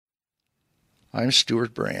I'm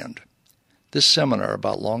Stuart Brand. This seminar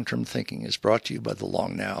about long-term thinking is brought to you by the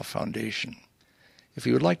Long Now Foundation. If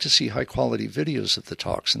you would like to see high-quality videos of the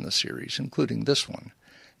talks in the series, including this one,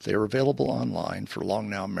 they are available online for Long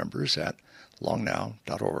Now members at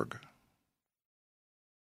longnow.org.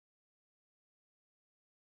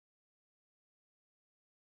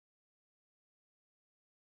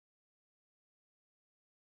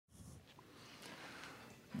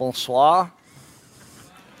 Bonsoir.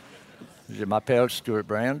 Je m'appelle Stuart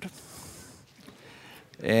Brand.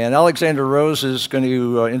 And Alexander Rose is going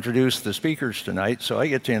to introduce the speakers tonight, so I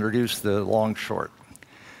get to introduce the long short.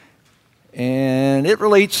 And it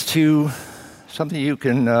relates to something you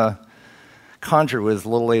can conjure with a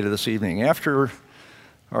little later this evening. After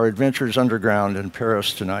our adventures underground in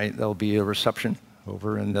Paris tonight, there'll be a reception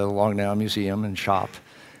over in the Long Now Museum and shop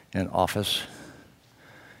and office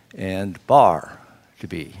and bar to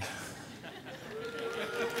be.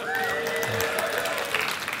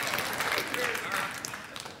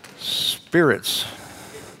 Spirits,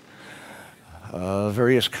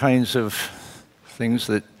 various kinds of things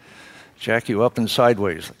that jack you up and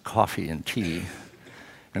sideways, like coffee and tea,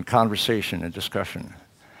 and conversation and discussion.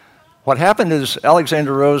 What happened is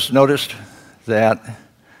Alexander Rose noticed that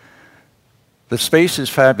the space is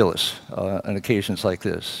fabulous on occasions like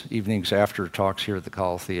this, evenings after talks here at the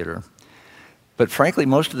Call Theater. But frankly,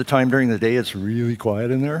 most of the time during the day, it's really quiet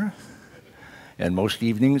in there. And most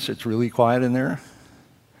evenings, it's really quiet in there.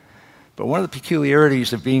 But one of the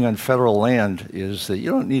peculiarities of being on federal land is that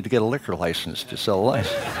you don't need to get a liquor license to sell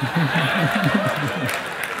license.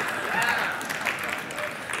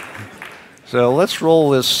 So let's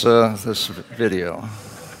roll this video.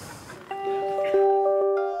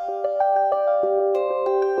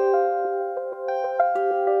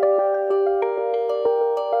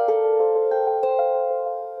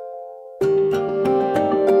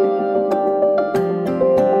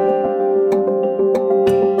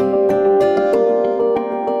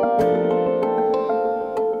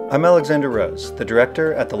 I'm Alexander Rose, the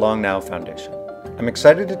director at the Long Now Foundation. I'm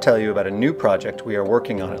excited to tell you about a new project we are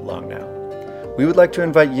working on at Long Now. We would like to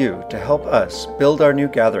invite you to help us build our new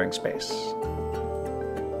gathering space.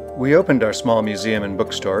 We opened our small museum and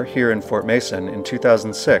bookstore here in Fort Mason in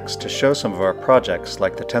 2006 to show some of our projects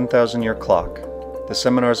like the 10,000-Year Clock, the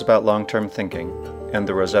seminars about long-term thinking, and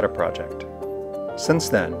the Rosetta Project. Since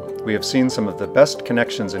then, we have seen some of the best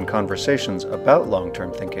connections and conversations about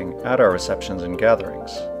long-term thinking at our receptions and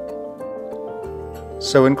gatherings.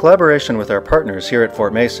 So in collaboration with our partners here at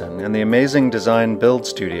Fort Mason and the amazing design build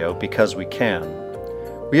studio Because We Can,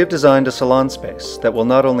 we have designed a salon space that will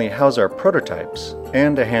not only house our prototypes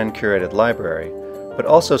and a hand-curated library, but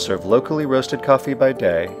also serve locally roasted coffee by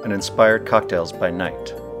day and inspired cocktails by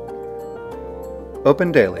night.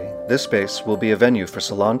 Open daily, this space will be a venue for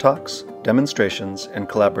salon talks, demonstrations, and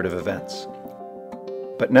collaborative events.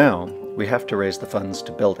 But now, we have to raise the funds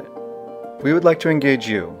to build it. We would like to engage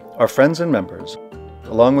you, our friends and members,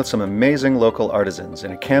 along with some amazing local artisans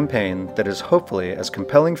in a campaign that is hopefully as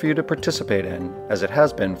compelling for you to participate in as it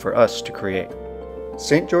has been for us to create.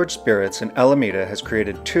 St. George Spirits in Alameda has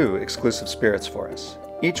created 2 exclusive spirits for us.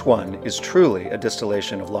 Each one is truly a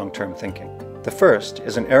distillation of long-term thinking. The first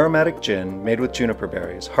is an aromatic gin made with juniper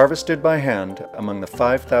berries, harvested by hand among the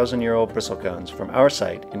 5,000-year-old bristlecones from our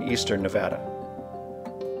site in eastern Nevada.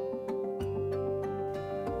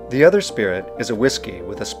 The other spirit is a whiskey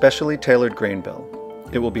with a specially tailored grain bill.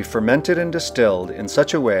 It will be fermented and distilled in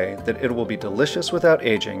such a way that it will be delicious without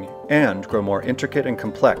aging and grow more intricate and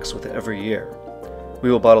complex with every year.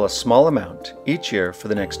 We will bottle a small amount each year for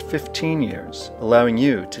the next 15 years, allowing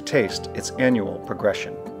you to taste its annual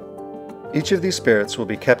progression. Each of these spirits will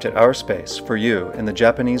be kept at our space for you in the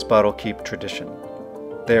Japanese bottle keep tradition.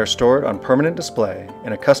 They are stored on permanent display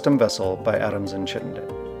in a custom vessel by Adams & Chittenden.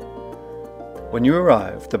 When you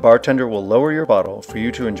arrive, the bartender will lower your bottle for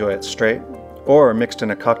you to enjoy it straight or mixed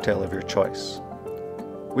in a cocktail of your choice.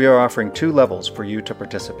 We are offering 2 levels for you to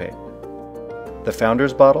participate: the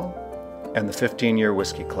Founder's Bottle and the 15-Year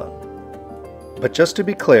Whiskey Club. But just to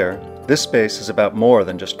be clear, this space is about more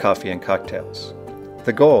than just coffee and cocktails.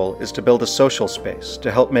 The goal is to build a social space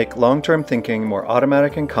to help make long-term thinking more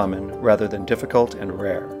automatic and common rather than difficult and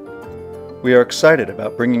rare. We are excited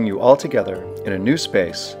about bringing you all together in a new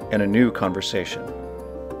space and a new conversation.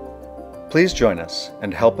 Please join us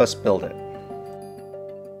and help us build it.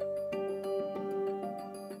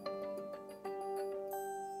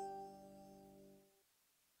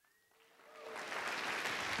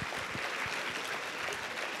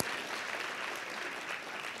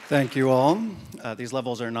 Thank you all. These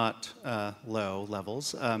levels are not low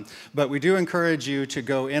levels, but we do encourage you to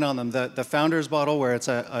go in on them. The founder's bottle, where it's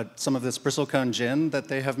some of this bristlecone gin that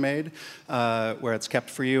they have made, where it's kept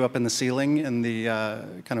for you up in the ceiling in the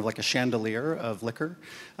kind of like a chandelier of liquor,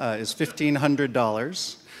 is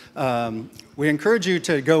 $1,500. We encourage you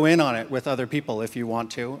to go in on it with other people if you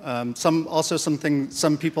want to.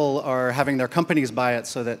 Some people are having their companies buy it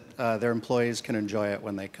so that their employees can enjoy it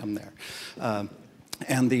when they come there.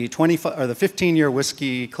 And the 15-year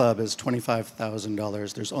whiskey club is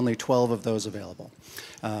 $25,000. There's only 12 of those available.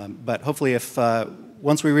 But hopefully,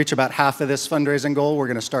 once we reach about half of this fundraising goal, we're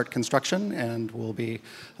going to start construction, and we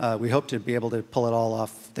hope to be able to pull it all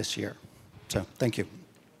off this year. So, thank you.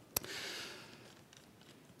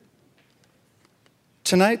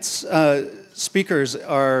 Tonight's speakers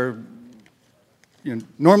are,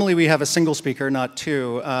 normally we have a single speaker, not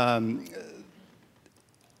two.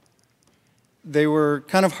 They were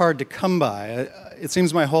kind of hard to come by. It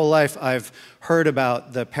seems my whole life I've heard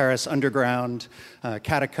about the Paris underground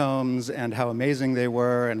catacombs and how amazing they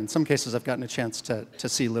were, and in some cases I've gotten a chance to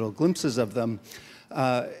see little glimpses of them.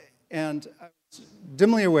 And I was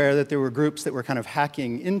dimly aware that there were groups that were kind of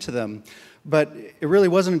hacking into them, but it really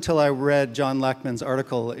wasn't until I read Jon Lackman's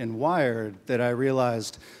article in Wired that I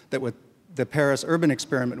realized that what the Paris Urban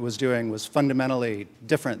Experiment was doing was fundamentally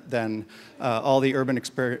different than all the urban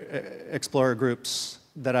explorer groups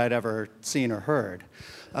that I'd ever seen or heard.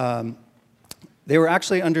 They were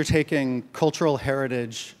actually undertaking cultural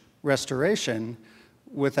heritage restoration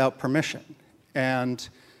without permission. And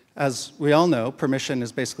as we all know, permission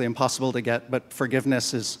is basically impossible to get, but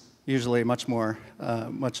forgiveness is usually much more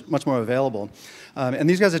available. And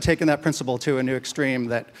these guys have taken that principle to a new extreme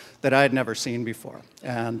that I had never seen before.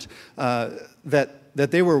 And that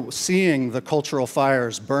they were seeing the cultural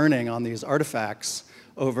fires burning on these artifacts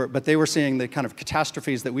but they were seeing the kind of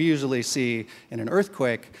catastrophes that we usually see in an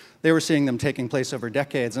earthquake. They were seeing them taking place over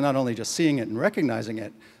decades, and not only just seeing it and recognizing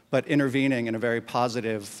it, but intervening in a very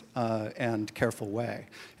positive and careful way.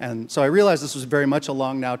 And so I realized this was very much a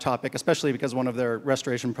long now topic, especially because one of their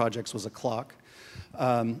restoration projects was a clock.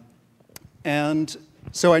 And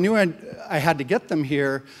so I knew I had to get them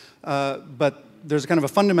here, but there's kind of a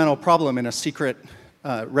fundamental problem in a secret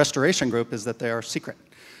restoration group is that they are secret.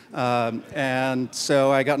 And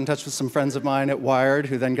so I got in touch with some friends of mine at Wired,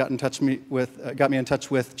 who then got me in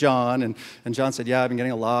touch with Jon, and Jon said, yeah, I've been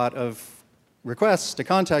getting a lot of requests to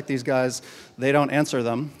contact these guys. They don't answer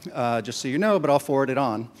them, just so you know, but I'll forward it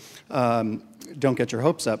on. Don't get your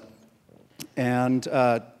hopes up. And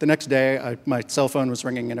the next day, my cell phone was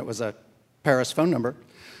ringing, and it was a Paris phone number,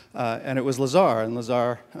 and it was Lazar. And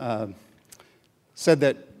Lazar said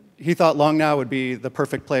that he thought Long Now would be the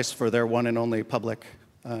perfect place for their one and only public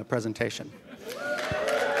presentation.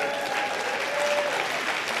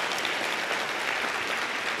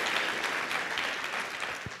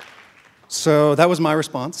 So that was my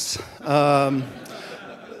response.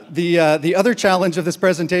 The other challenge of this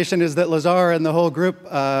presentation is that Lazar and the whole group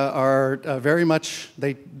are very much,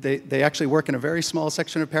 they actually work in a very small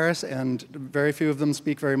section of Paris, and very few of them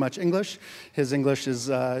speak very much English. His English is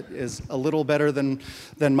a little better than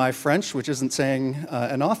my French, which isn't saying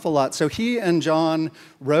an awful lot. So he and Jon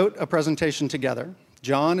wrote a presentation together.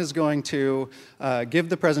 Jon is going to give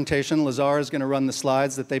the presentation. Lazar is going to run the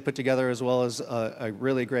slides that they put together, as well as a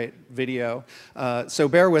really great video. So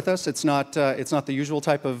bear with us. It's not the usual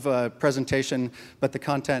type of presentation, but the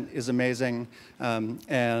content is amazing,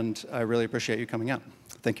 and I really appreciate you coming out.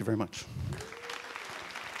 Thank you very much.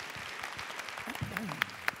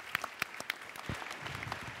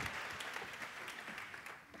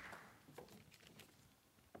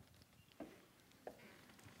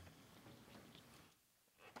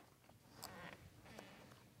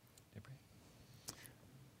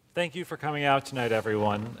 Thank you for coming out tonight,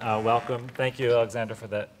 everyone. Welcome. Thank you, Alexander, for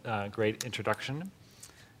that great introduction.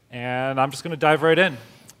 And I'm just going to dive right in.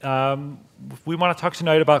 We want to talk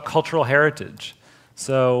tonight about cultural heritage.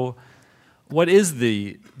 So what is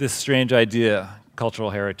this strange idea,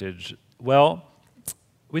 cultural heritage? Well,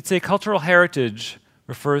 we'd say cultural heritage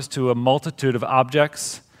refers to a multitude of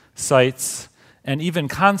objects, sites, and even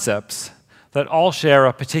concepts that all share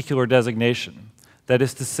a particular designation. That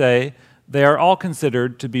is to say, they are all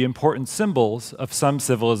considered to be important symbols of some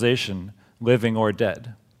civilization, living or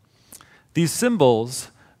dead. These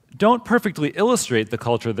symbols don't perfectly illustrate the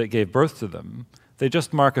culture that gave birth to them. They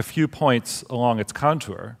just mark a few points along its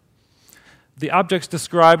contour. The objects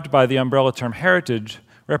described by the umbrella term heritage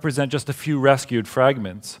represent just a few rescued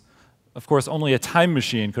fragments. Of course, only a time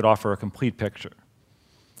machine could offer a complete picture.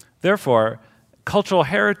 Therefore, cultural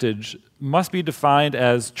heritage must be defined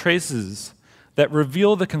as traces that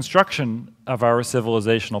reveal the construction of our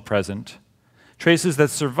civilizational present, traces that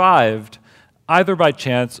survived either by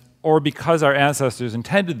chance or because our ancestors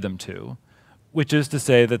intended them to, which is to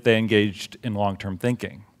say that they engaged in long-term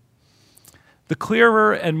thinking. The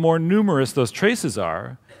clearer and more numerous those traces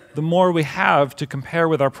are, the more we have to compare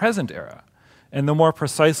with our present era, and the more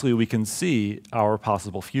precisely we can see our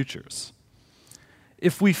possible futures.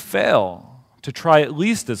 If we fail to try at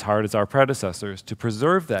least as hard as our predecessors to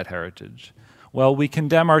preserve that heritage, well, we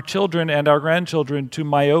condemn our children and our grandchildren to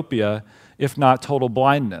myopia, if not total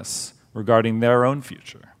blindness, regarding their own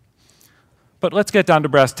future. But let's get down to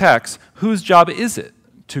brass tacks. Whose job is it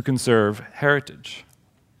to conserve heritage?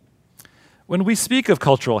 When we speak of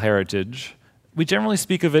cultural heritage, we generally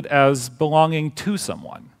speak of it as belonging to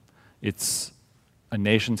someone. It's a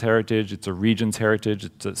nation's heritage, it's a region's heritage,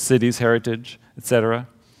 it's a city's heritage, etc.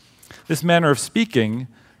 This manner of speaking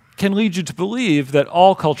can lead you to believe that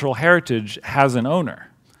all cultural heritage has an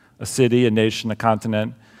owner, a city, a nation, a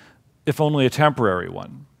continent, if only a temporary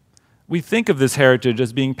one. We think of this heritage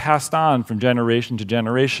as being passed on from generation to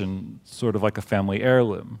generation, sort of like a family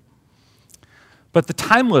heirloom. But the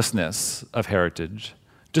timelessness of heritage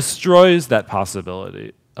destroys that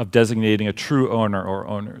possibility of designating a true owner or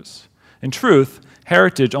owners. In truth,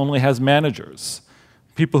 heritage only has managers,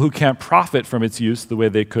 people who can't profit from its use the way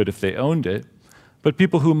they could if they owned it, but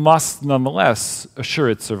people who must nonetheless assure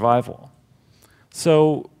its survival.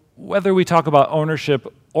 So whether we talk about ownership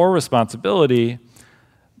or responsibility,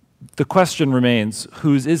 the question remains,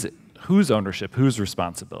 whose is it? Whose ownership? Whose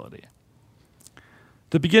responsibility?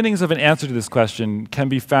 The beginnings of an answer to this question can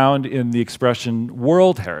be found in the expression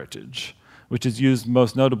world heritage, which is used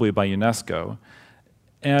most notably by UNESCO.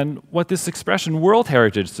 And what this expression world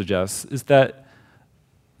heritage suggests is that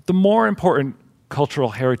the more important cultural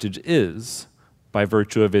heritage is, by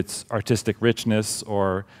virtue of its artistic richness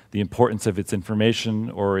or the importance of its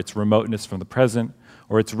information or its remoteness from the present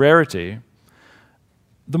or its rarity,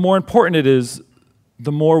 the more important it is,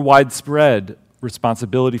 the more widespread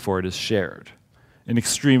responsibility for it is shared. An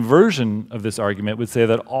extreme version of this argument would say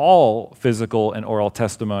that all physical and oral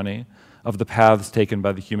testimony of the paths taken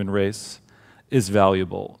by the human race is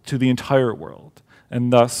valuable to the entire world,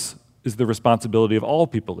 and thus is the responsibility of all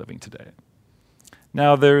people living today.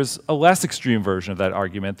 Now, there's a less extreme version of that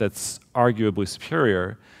argument that's arguably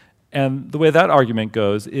superior, and the way that argument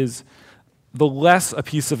goes is the less a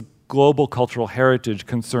piece of global cultural heritage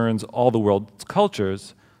concerns all the world's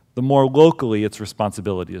cultures, the more locally its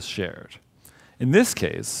responsibility is shared. In this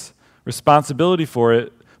case, responsibility for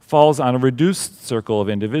it falls on a reduced circle of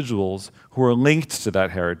individuals who are linked to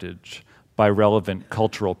that heritage by relevant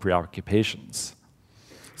cultural preoccupations.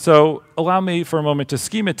 So allow me for a moment to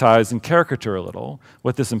schematize and caricature a little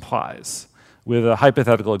what this implies with a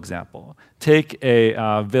hypothetical example. Take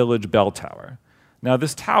a village bell tower. Now,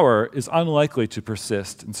 this tower is unlikely to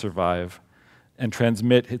persist and survive and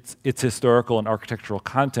transmit its historical and architectural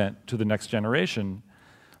content to the next generation.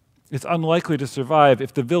 It's unlikely to survive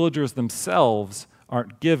if the villagers themselves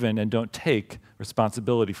aren't given and don't take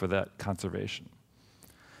responsibility for that conservation.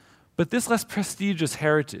 But this less prestigious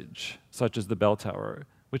heritage, such as the bell tower,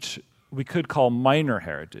 which we could call minor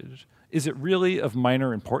heritage, is it really of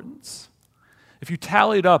minor importance? If you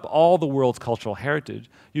tallied up all the world's cultural heritage,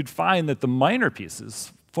 you'd find that the minor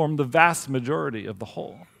pieces form the vast majority of the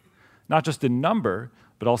whole, not just in number,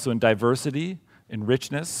 but also in diversity, in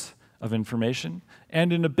richness of information,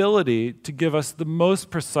 and in ability to give us the most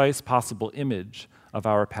precise possible image of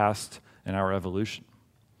our past and our evolution.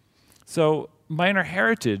 So minor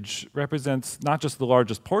heritage represents not just the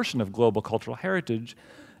largest portion of global cultural heritage,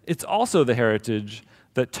 it's also the heritage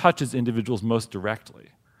that touches individuals most directly.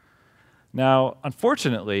 Now,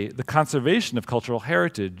 unfortunately, the conservation of cultural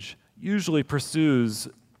heritage usually pursues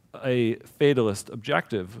a fatalist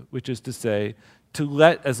objective, which is to say, to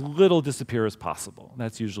let as little disappear as possible.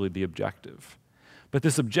 That's usually the objective. But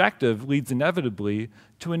this objective leads inevitably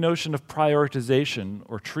to a notion of prioritization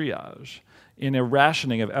or triage in a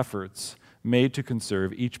rationing of efforts made to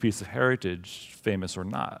conserve each piece of heritage, famous or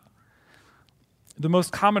not. The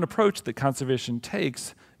most common approach that conservation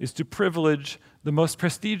takes is to privilege the most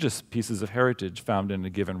prestigious pieces of heritage found in a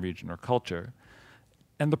given region or culture.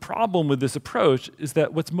 And the problem with this approach is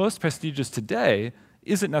that what's most prestigious today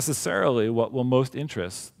isn't necessarily what will most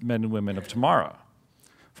interest men and women of tomorrow.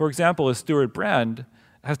 For example, as Stuart Brand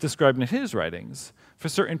has described in his writings, for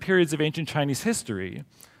certain periods of ancient Chinese history,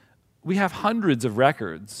 we have hundreds of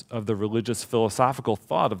records of the religious philosophical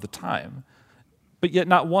thought of the time, but yet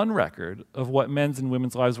not one record of what men's and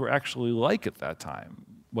women's lives were actually like at that time,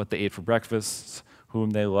 what they ate for breakfast,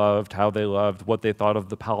 whom they loved, how they loved, what they thought of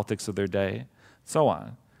the politics of their day, so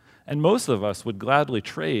on. And most of us would gladly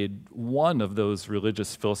trade one of those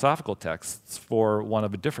religious philosophical texts for one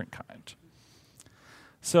of a different kind.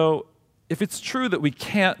 So if it's true that we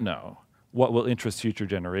can't know what will interest future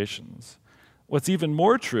generations, what's even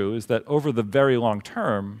more true is that over the very long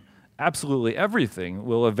term, absolutely everything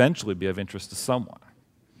will eventually be of interest to someone.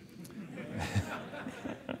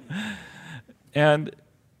 And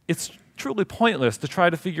it's truly pointless to try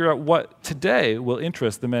to figure out what today will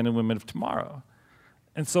interest the men and women of tomorrow.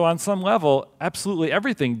 And so on some level, absolutely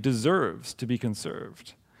everything deserves to be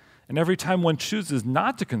conserved. And every time one chooses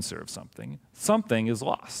not to conserve something, something is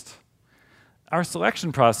lost. Our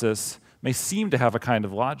selection process may seem to have a kind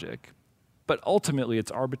of logic, but ultimately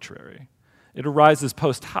it's arbitrary. It arises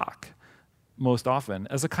post hoc, most often,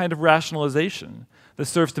 as a kind of rationalization that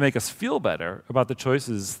serves to make us feel better about the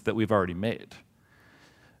choices that we've already made.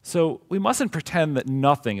 So we mustn't pretend that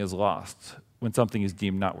nothing is lost when something is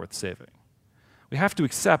deemed not worth saving. We have to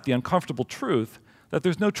accept the uncomfortable truth that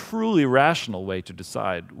there's no truly rational way to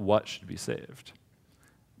decide what should be saved.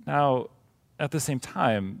 Now, at the same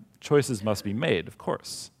time, choices must be made, of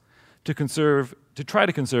course. To try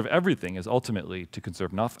to conserve everything is ultimately to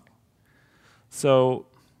conserve nothing. So,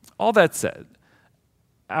 all that said,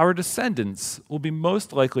 our descendants will be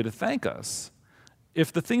most likely to thank us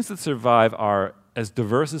if the things that survive are as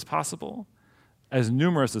diverse as possible, as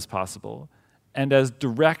numerous as possible, and as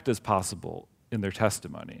direct as possible in their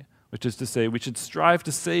testimony, which is to say, we should strive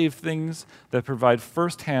to save things that provide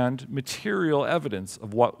firsthand material evidence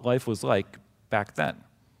of what life was like back then.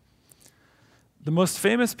 The most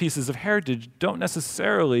famous pieces of heritage don't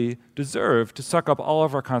necessarily deserve to suck up all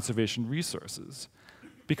of our conservation resources,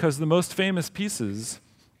 because the most famous pieces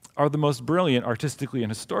are the most brilliant artistically and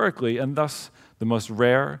historically, and thus the most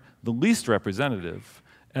rare, the least representative,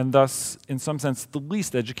 and thus, in some sense, the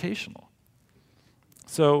least educational.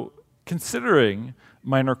 So, considering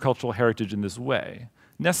minor cultural heritage in this way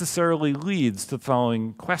necessarily leads to the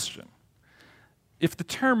following question. If the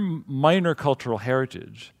term minor cultural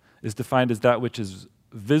heritage is defined as that which is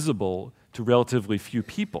visible to relatively few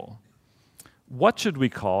people, what should we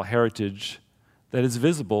call heritage that is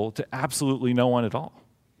visible to absolutely no one at all?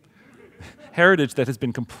 Heritage that has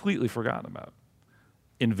been completely forgotten about.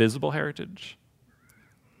 Invisible heritage?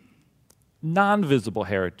 Non-visible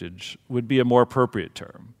heritage would be a more appropriate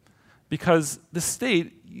term, because the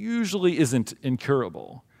state usually isn't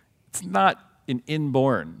incurable. It's not an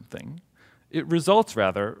inborn thing. It results,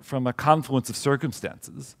 rather, from a confluence of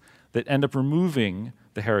circumstances that end up removing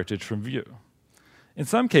the heritage from view. In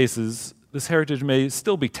some cases, this heritage may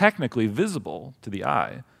still be technically visible to the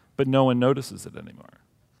eye, but no one notices it anymore.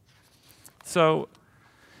 So,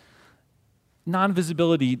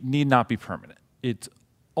 non-visibility need not be permanent. It's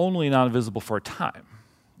only non-visible for a time.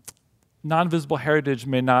 Non-visible heritage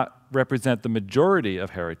may not represent the majority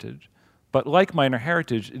of heritage, but like minor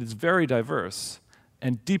heritage, it is very diverse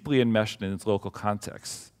and deeply enmeshed in its local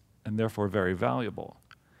context, and therefore very valuable.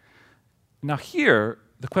 Now here,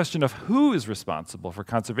 the question of who is responsible for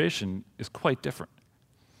conservation is quite different.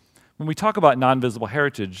 When we talk about non-visible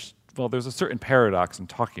heritage, well, there's a certain paradox in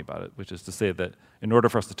talking about it, which is to say that in order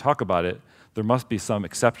for us to talk about it, there must be some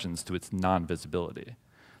exceptions to its non-visibility.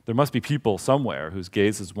 There must be people somewhere whose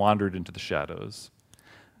gaze has wandered into the shadows,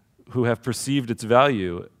 who have perceived its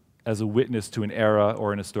value as a witness to an era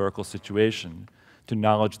or an historical situation, to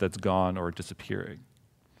knowledge that's gone or disappearing.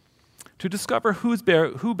 To discover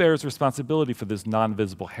who bears responsibility for this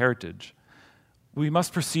non-visible heritage, we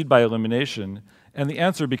must proceed by elimination, and the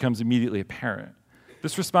answer becomes immediately apparent.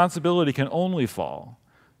 This responsibility can only fall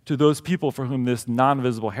to those people for whom this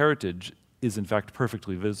non-visible heritage is in fact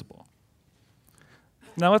perfectly visible.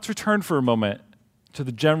 Now let's return for a moment to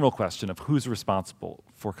the general question of who's responsible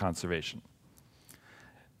for conservation.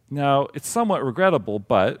 Now, it's somewhat regrettable,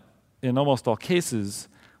 but in almost all cases,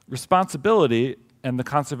 responsibility and the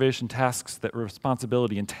conservation tasks that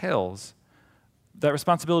responsibility entails, that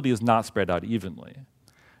responsibility is not spread out evenly.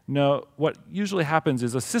 No, what usually happens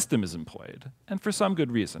is a system is employed, and for some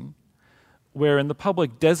good reason, wherein the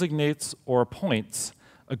public designates or appoints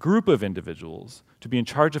a group of individuals to be in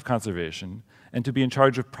charge of conservation and to be in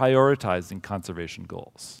charge of prioritizing conservation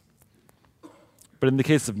goals. But in the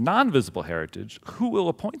case of non-visible heritage, who will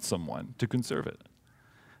appoint someone to conserve it?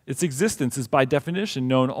 Its existence is by definition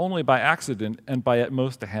known only by accident and by at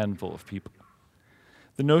most a handful of people.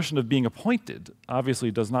 The notion of being appointed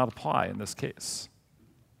obviously does not apply in this case.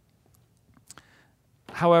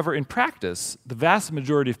 However, in practice, the vast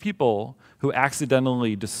majority of people who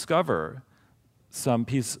accidentally discover some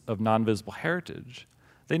piece of non-visible heritage,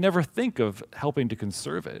 they never think of helping to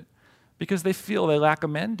conserve it because they feel they lack a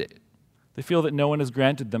mandate. They feel that no one has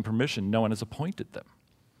granted them permission, no one has appointed them.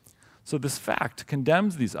 So this fact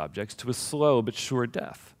condemns these objects to a slow but sure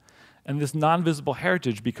death. And this non-visible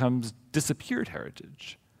heritage becomes disappeared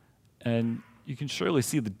heritage. And you can surely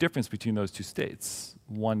see the difference between those two states.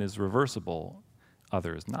 One is reversible,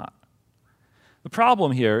 other is not. The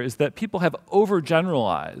problem here is that people have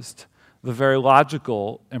overgeneralized the very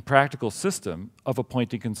logical and practical system of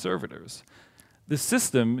appointing conservators. This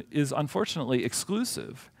system is unfortunately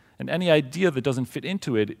exclusive, and any idea that doesn't fit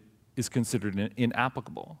into it is considered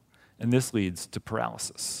inapplicable. And this leads to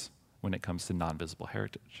paralysis when it comes to non-visible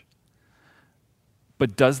heritage.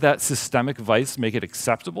 But does that systemic vice make it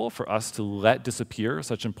acceptable for us to let disappear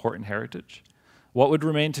such important heritage? What would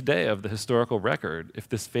remain today of the historical record if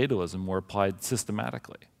this fatalism were applied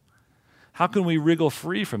systematically? How can we wriggle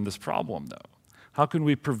free from this problem, though? How can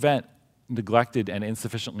we prevent neglected and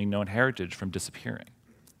insufficiently known heritage from disappearing?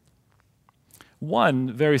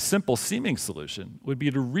 One very simple seeming solution would be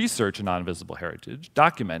to research non-visible heritage,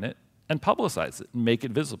 document it, and publicize it and make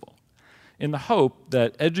it visible, in the hope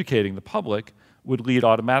that educating the public would lead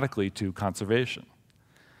automatically to conservation.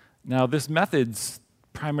 Now, this method's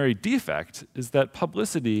primary defect is that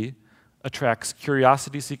publicity attracts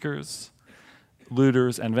curiosity seekers,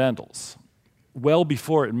 looters, and vandals, well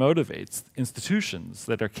before it motivates institutions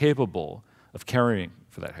that are capable of caring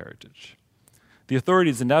for that heritage. The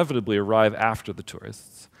authorities inevitably arrive after the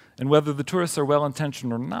tourists, and whether the tourists are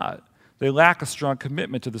well-intentioned or not, they lack a strong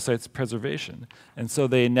commitment to the site's preservation, and so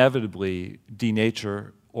they inevitably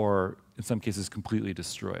denature or, in some cases, completely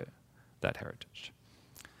destroy that heritage.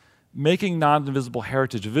 Making non-visible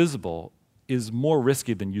heritage visible is more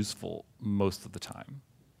risky than useful most of the time.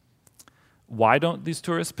 Why don't these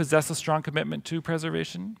tourists possess a strong commitment to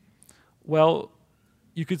preservation? Well,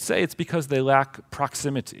 you could say it's because they lack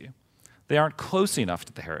proximity. They aren't close enough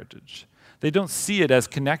to the heritage. They don't see it as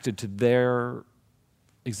connected to their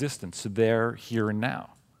existence, to their here and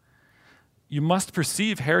now. You must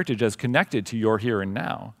perceive heritage as connected to your here and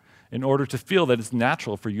now in order to feel that it's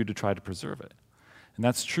natural for you to try to preserve it. And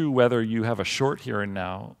that's true whether you have a short here and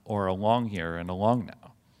now or a long here and a long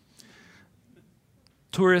now.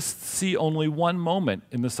 Tourists see only one moment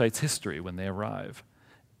in the site's history when they arrive,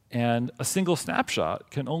 and a single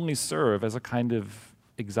snapshot can only serve as a kind of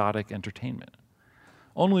exotic entertainment.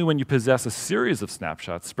 Only when you possess a series of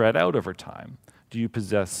snapshots spread out over time do you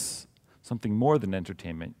possess something more than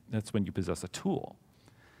entertainment. That's when you possess a tool.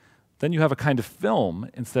 Then you have a kind of film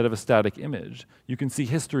instead of a static image. You can see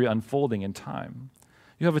history unfolding in time.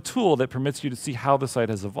 You have a tool that permits you to see how the site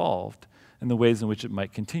has evolved and the ways in which it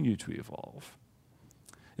might continue to evolve.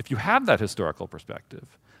 If you have that historical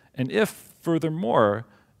perspective, and if, furthermore,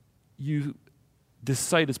 this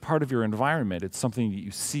site is part of your environment, it's something that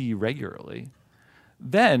you see regularly,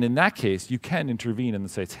 then, in that case, you can intervene in the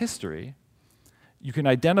site's history. You can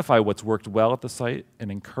identify what's worked well at the site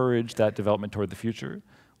and encourage that development toward the future.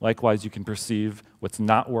 Likewise, you can perceive what's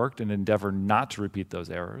not worked and endeavor not to repeat those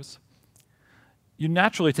errors. You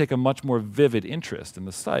naturally take a much more vivid interest in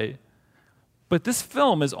the site, but this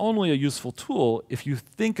film is only a useful tool if you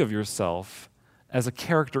think of yourself as a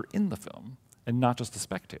character in the film and not just a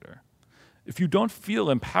spectator. If you don't feel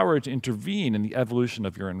empowered to intervene in the evolution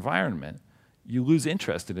of your environment, you lose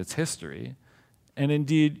interest in its history, and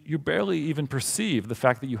indeed, you barely even perceive the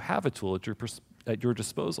fact that you have a tool at your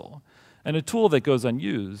disposal. And a tool that goes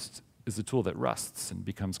unused is a tool that rusts and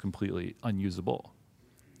becomes completely unusable.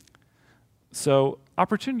 So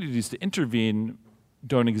opportunities to intervene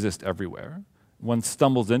don't exist everywhere. One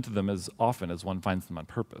stumbles into them as often as one finds them on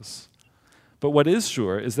purpose. But what is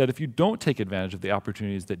sure is that if you don't take advantage of the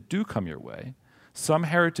opportunities that do come your way, some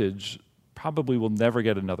heritage probably will never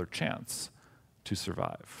get another chance to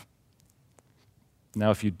survive.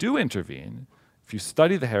 Now, if you do intervene, if you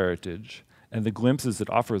study the heritage and the glimpses it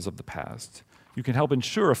offers of the past, you can help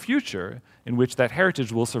ensure a future in which that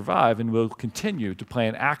heritage will survive and will continue to play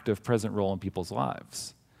an active present role in people's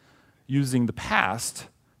lives. Using the past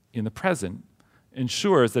in the present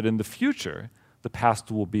ensures that in the future, the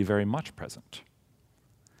past will be very much present.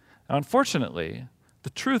 Now, unfortunately, the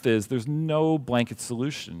truth is there's no blanket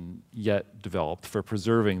solution yet developed for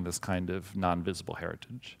preserving this kind of non-visible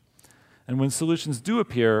heritage. And when solutions do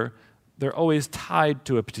appear, they're always tied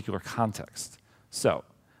to a particular context. So,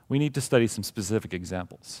 we need to study some specific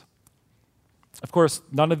examples. Of course,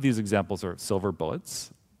 none of these examples are silver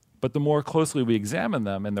bullets, but the more closely we examine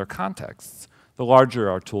them in their contexts, the larger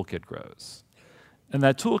our toolkit grows. And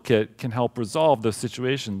that toolkit can help resolve those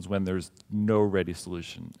situations when there's no ready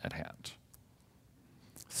solution at hand.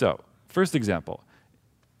 So, first example,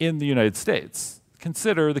 in the United States,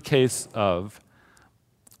 consider the case of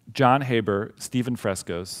John Haber, Stephen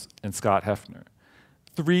Frescos, and Scott Hefner,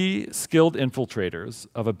 3 skilled infiltrators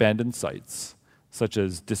of abandoned sites, such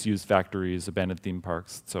as disused factories, abandoned theme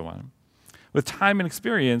parks, and so on. With time and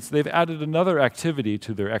experience, they've added another activity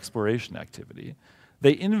to their exploration activity.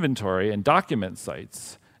 They inventory and document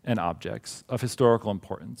sites and objects of historical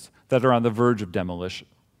importance that are on the verge of demolition.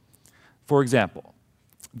 For example,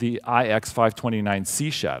 the IX-529 Sea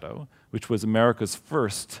Shadow, which was America's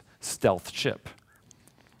first stealth ship.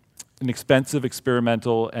 An expensive,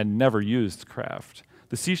 experimental, and never used craft.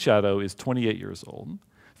 The Sea Shadow is 28 years old.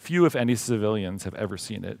 Few, if any, civilians have ever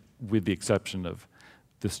seen it, with the exception of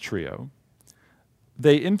this trio.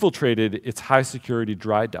 They infiltrated its high-security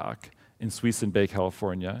dry dock in Suisun Bay,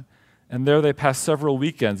 California, and there they passed several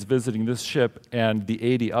weekends visiting this ship and the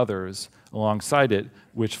 80 others alongside it,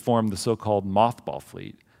 which form the so-called mothball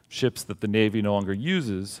fleet, ships that the Navy no longer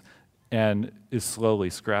uses and is slowly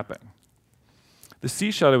scrapping. The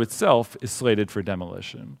Sea Shadow itself is slated for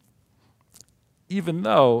demolition, even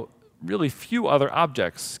though really few other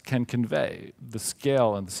objects can convey the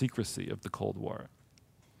scale and the secrecy of the Cold War.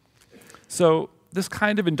 So this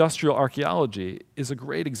kind of industrial archaeology is a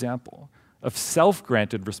great example of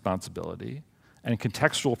self-granted responsibility and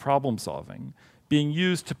contextual problem solving being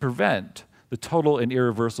used to prevent the total and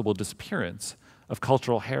irreversible disappearance of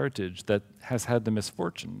cultural heritage that has had the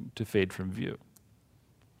misfortune to fade from view.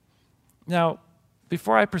 Now,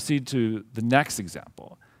 before I proceed to the next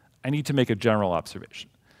example, I need to make a general observation,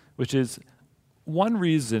 which is one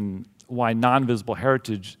reason why non-visible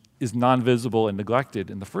heritage is non-visible and neglected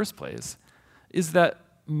in the first place is that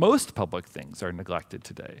most public things are neglected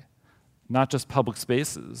today. Not just public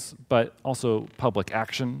spaces, but also public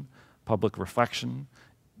action, public reflection,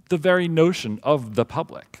 the very notion of the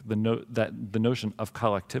public, the notion of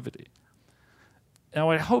collectivity. Now,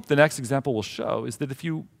 what I hope the next example will show is that if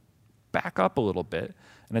you back up a little bit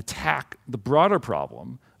and attack the broader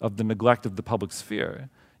problem of the neglect of the public sphere,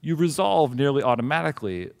 you resolve nearly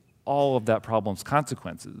automatically all of that problem's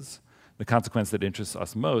consequences. The consequence that interests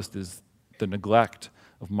us most is the neglect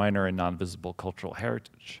of minor and non-visible cultural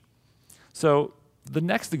heritage. So the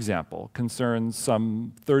next example concerns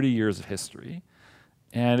some 30 years of history,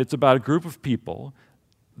 and it's about a group of people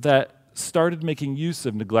that started making use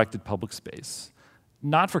of neglected public space,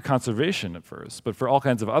 not for conservation at first, but for all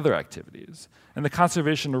kinds of other activities. And the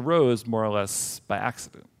conservation arose more or less by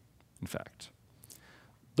accident, in fact.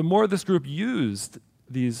 The more this group used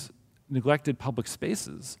these neglected public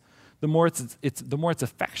spaces, the more its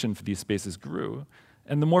affection for these spaces grew,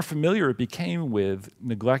 and the more familiar it became with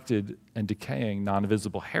neglected and decaying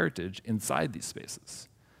non-visible heritage inside these spaces.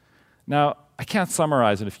 Now, I can't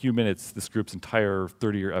summarize in a few minutes this group's entire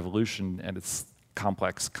 30-year evolution and its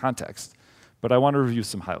complex context, but I want to review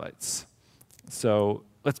some highlights. So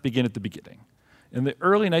let's begin at the beginning. In the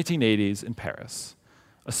early 1980s in Paris,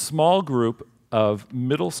 a small group of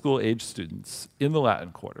middle school-age students in the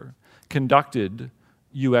Latin Quarter conducted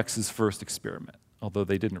UX's first experiment, although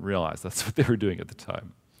they didn't realize that's what they were doing at the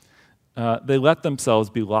time. They let themselves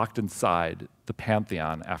be locked inside the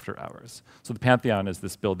Pantheon after hours. So the Pantheon is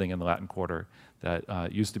this building in the Latin Quarter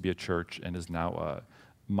that used to be a church and is now a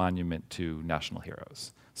monument to national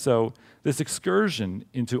heroes. So this excursion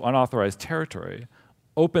into unauthorized territory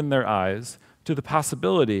opened their eyes to the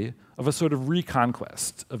possibility of a sort of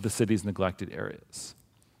reconquest of the city's neglected areas.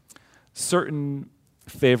 Certain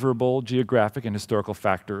favorable geographic and historical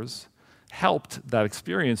factors helped that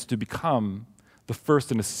experience to become the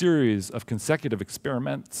first in a series of consecutive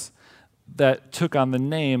experiments that took on the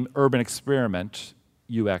name Urban Experiment,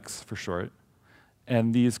 UX for short,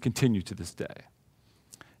 and these continue to this day.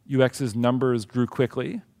 UX's numbers grew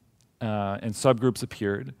quickly, and subgroups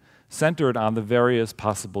appeared, centered on the various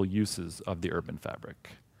possible uses of the urban fabric.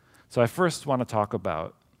 So I first want to talk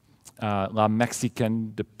about La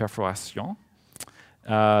Mexicaine de Perforation.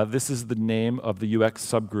 This is the name of the UX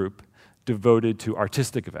subgroup devoted to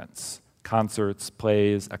artistic events, concerts,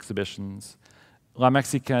 plays, exhibitions. La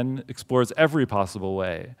Mexicaine explores every possible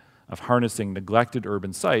way of harnessing neglected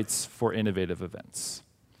urban sites for innovative events.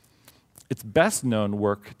 Its best known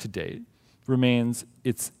work to date remains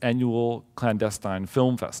its annual clandestine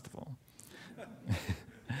film festival.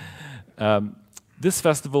 This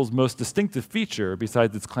festival's most distinctive feature,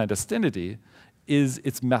 besides its clandestinity, is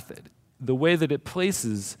its method, the way that it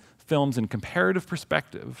places films in comparative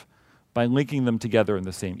perspective by linking them together in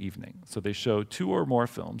the same evening. So they show 2 or more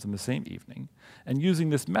films in the same evening, and using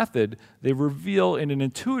this method, they reveal in an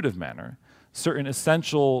intuitive manner certain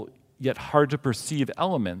essential yet hard to perceive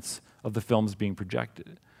elements of the films being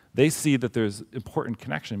projected. They see that there's important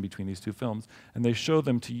connection between these 2 films, and they show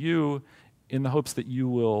them to you in the hopes that you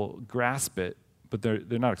will grasp it, but they're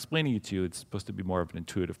not explaining it to you. It's supposed to be more of an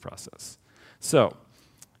intuitive process. So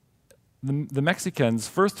The Mexicans'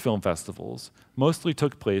 first film festivals mostly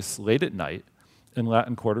took place late at night in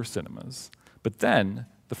Latin Quarter cinemas, but then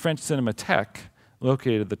the French Cinémathèque,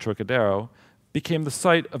 located at the Trocadero, became the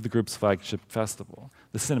site of the group's flagship festival.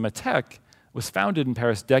 The Cinémathèque was founded in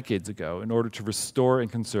Paris decades ago in order to restore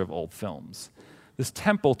and conserve old films. This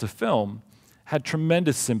temple to film had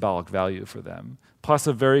tremendous symbolic value for them, plus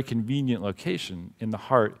a very convenient location in the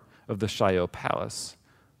heart of the Chaillot Palace,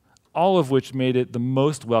 all of which made it the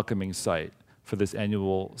most welcoming site for this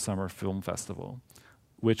annual summer film festival,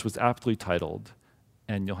 which was aptly titled,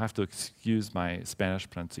 and you'll have to excuse my Spanish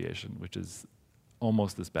pronunciation, which is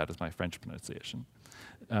almost as bad as my French pronunciation,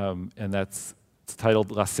 and it's titled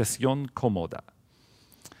La Session Cómoda.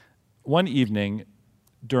 One evening,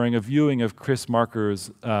 during a viewing of Chris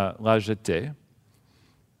Marker's La Jetée,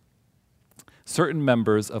 certain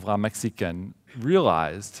members of La Mexicaine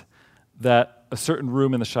realized that a certain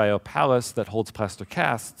room in the Chaillot Palace that holds plaster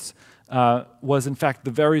casts was in fact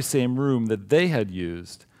the very same room that they had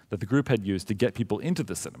used, that the group had used to get people into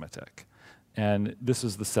the Cinémathèque. And this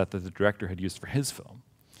was the set that the director had used for his film.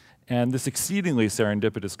 And this exceedingly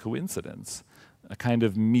serendipitous coincidence, a kind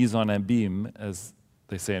of mise en abîme, as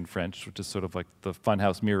they say in French, which is sort of like the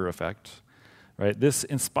funhouse mirror effect, right? This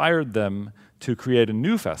inspired them to create a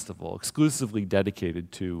new festival exclusively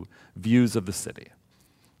dedicated to views of the city.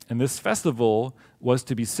 And this festival was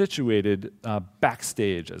to be situated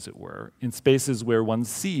backstage, as it were, in spaces where one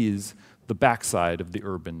sees the backside of the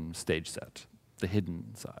urban stage set, the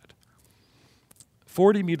hidden side.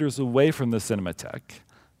 40 meters away from the Cinémathèque,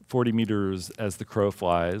 40 meters as the crow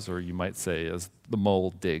flies, or you might say as the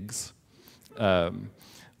mole digs,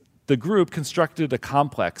 the group constructed a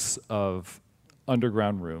complex of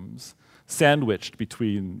underground rooms sandwiched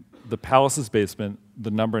between the palace's basement,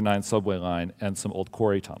 the number 9 subway line, and some old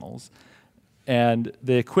quarry tunnels. And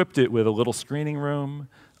they equipped it with a little screening room,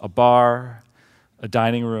 a bar, a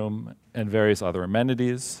dining room, and various other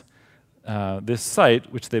amenities. This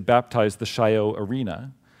site, which they baptized the Chaillot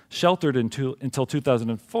Arena, sheltered until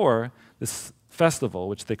 2004 this festival,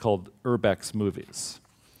 which they called Urbex Movies.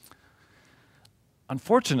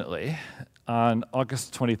 Unfortunately, on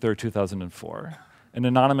August 23, 2004, an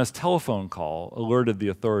anonymous telephone call alerted the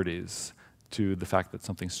authorities to the fact that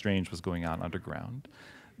something strange was going on underground.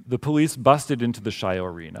 The police busted into the Chaillot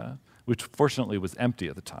Arena, which fortunately was empty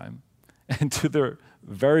at the time, and to their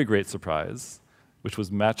very great surprise, which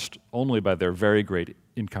was matched only by their very great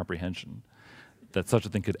incomprehension that such a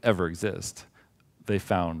thing could ever exist, they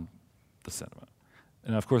found the cinema.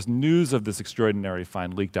 And of course, news of this extraordinary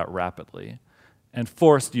find leaked out rapidly and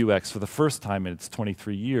forced UX, for the first time in its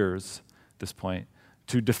 23 years at this point,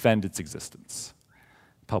 to defend its existence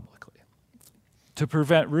publicly. To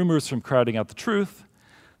prevent rumors from crowding out the truth,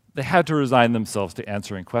 they had to resign themselves to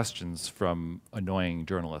answering questions from annoying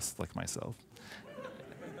journalists like myself.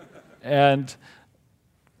 And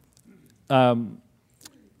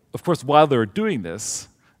of course, while they were doing this,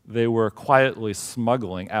 they were quietly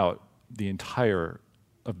smuggling out the entirety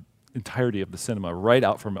of the cinema right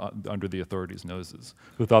out from under the authorities' noses,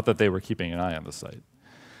 who thought that they were keeping an eye on the site.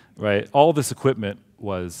 Right? All this equipment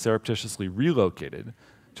was surreptitiously relocated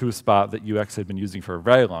to a spot that UX had been using for a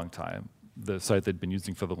very long time, the site they'd been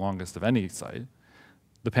using for the longest of any site,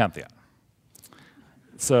 the Pantheon.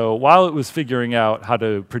 So while it was figuring out how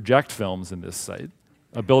to project films in this site,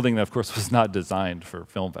 a building that, of course, was not designed for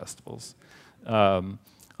film festivals, La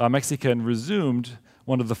Mexicaine resumed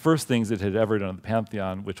one of the first things it had ever done at the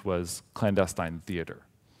Pantheon, which was clandestine theater.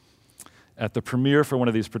 At the premiere for one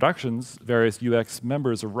of these productions, various UX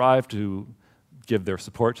members arrived to give their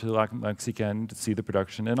support to La Mexicaine, to see the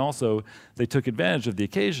production, and also they took advantage of the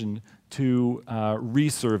occasion to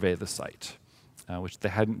resurvey the site, which they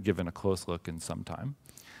hadn't given a close look in some time.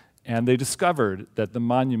 And they discovered that the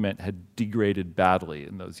monument had degraded badly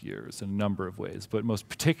in those years in a number of ways, but most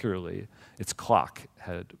particularly its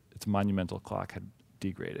monumental clock had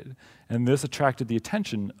degraded. And this attracted the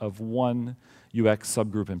attention of one UX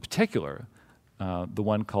subgroup in particular, the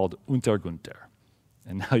one called Untergunter.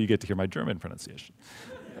 And now you get to hear my German pronunciation.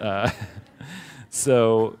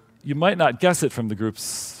 So you might not guess it from the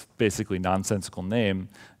group's basically nonsensical name,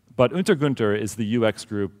 but Untergunter is the UX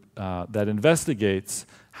group that investigates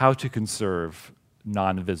how to conserve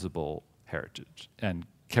non-visible heritage and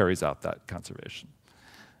carries out that conservation.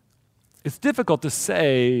 It's difficult to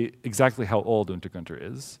say exactly how old Untergunter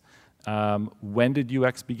is. When did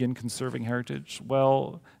UX begin conserving heritage?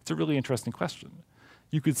 Well, it's a really interesting question.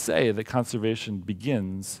 You could say that conservation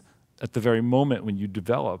begins at the very moment when you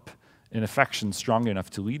develop an affection strong enough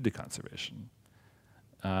to lead to conservation.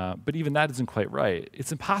 But even that isn't quite right.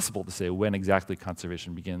 It's impossible to say when exactly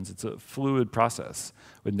conservation begins. It's a fluid process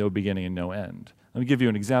with no beginning and no end. Let me give you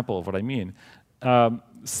an example of what I mean.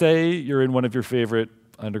 Say you're in one of your favorite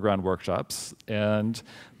underground workshops, and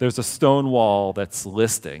there's a stone wall that's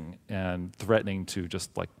listing and threatening to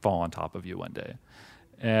just like fall on top of you one day.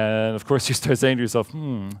 And of course you start saying to yourself,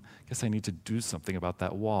 guess I need to do something about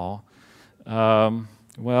that wall.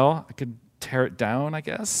 Well, I could tear it down, I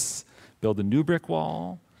guess, build a new brick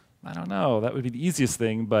wall. I don't know, that would be the easiest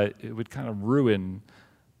thing, but it would kind of ruin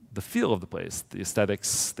the feel of the place, the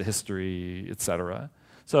aesthetics, the history, etc.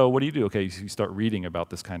 So what do? Okay, you start reading about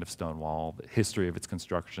this kind of stone wall, the history of its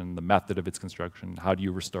construction, the method of its construction, how do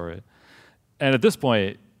you restore it? And at this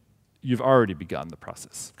point, you've already begun the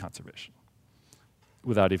process of conservation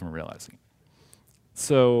without even realizing it.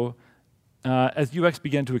 So as UX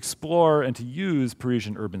began to explore and to use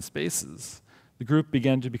Parisian urban spaces, the group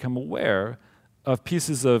began to become aware of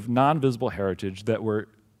pieces of non-visible heritage that were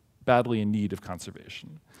badly in need of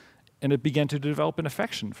conservation. And it began to develop an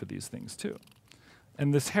affection for these things too.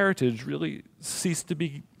 And this heritage really ceased to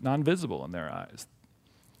be non-visible in their eyes.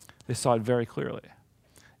 They saw it very clearly.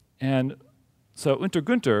 And so Unter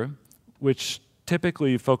Günther, which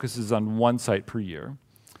typically focuses on one site per year,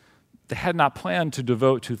 they had not planned to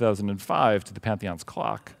devote 2005 to the Pantheon's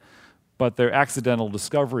clock, but their accidental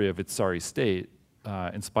discovery of its sorry state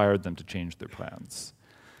inspired them to change their plans.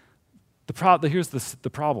 Here's the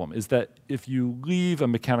problem, is that if you leave a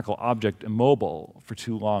mechanical object immobile for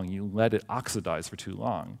too long, you let it oxidize for too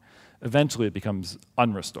long, eventually it becomes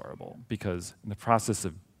unrestorable, because in the process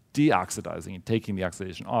of deoxidizing and taking the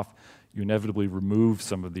oxidation off, you inevitably remove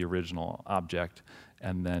some of the original object,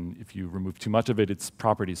 and then if you remove too much of it, its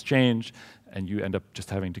properties change, and you end up just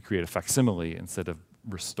having to create a facsimile instead of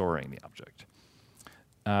restoring the object.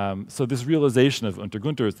 So this realization of Unter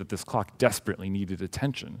Günther is that this clock desperately needed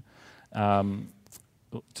attention.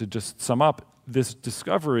 To just sum up, this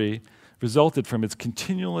discovery resulted from its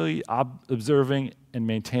continually observing and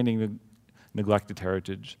maintaining the neglected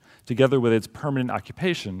heritage, together with its permanent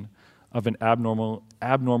occupation of an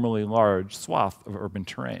abnormally large swath of urban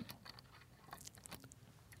terrain.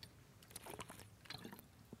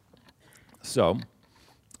 So,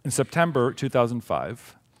 in September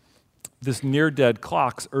 2005, this near-dead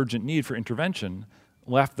clock's urgent need for intervention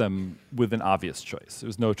left them with an obvious choice. There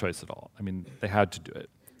was no choice at all. I mean, they had to do it.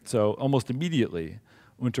 So almost immediately,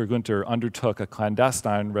 Unter Günther undertook a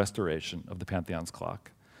clandestine restoration of the Pantheon's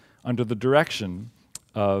clock under the direction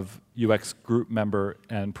of UX group member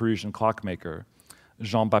and Parisian clockmaker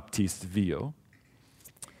Jean-Baptiste Villot.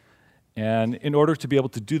 And in order to be able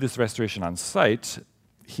to do this restoration on site,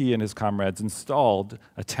 he and his comrades installed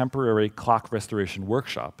a temporary clock restoration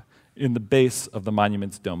workshop in the base of the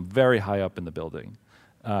monument's dome, very high up in the building,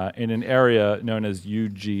 in an area known as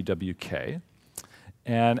UGWK.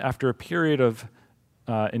 And after a period of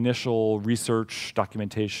initial research,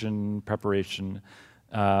 documentation, preparation,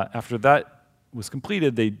 after that was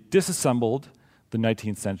completed, they disassembled the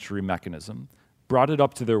 19th century mechanism, brought it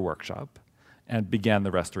up to their workshop, and began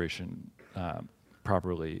the restoration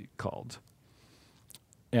properly called.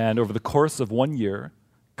 And over the course of 1 year,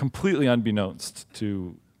 completely unbeknownst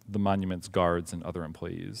to the monument's guards and other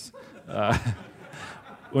employees,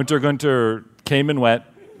 Unter Günther came and went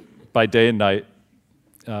by day and night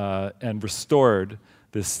and restored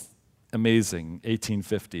this amazing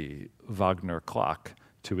 1850 Wagner clock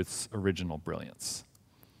to its original brilliance.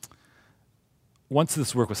 Once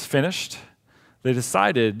this work was finished, they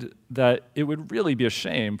decided that it would really be a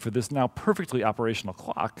shame for this now perfectly operational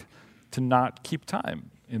clock to not keep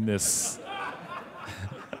time in this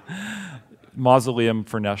mausoleum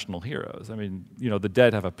for national heroes. I mean, you know, the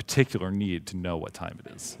dead have a particular need to know what time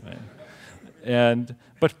it is, right?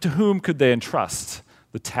 But to whom could they entrust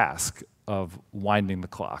the task of winding the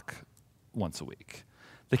clock once a week?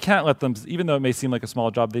 They can't let them, even though it may seem like a small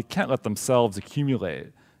job, they can't let themselves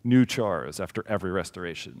accumulate new chores after every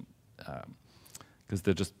restoration, because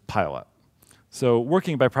they just pile up. So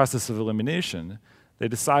working by process of elimination, they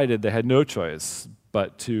decided they had no choice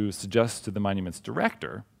but to suggest to the monument's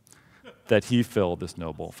director that he fill this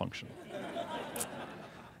noble function.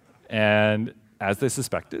 And as they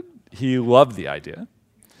suspected, he loved the idea.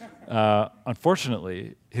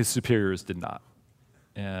 Unfortunately, his superiors did not.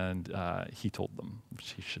 And he told them,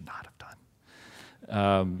 which he should not have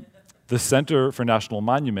done. The Center for National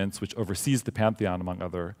Monuments, which oversees the Pantheon, among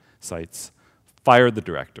other sites, fired the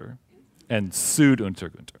director and sued Unter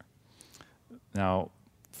Günther. Now,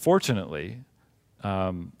 fortunately,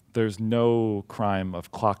 there's no crime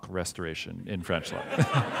of clock restoration in French law.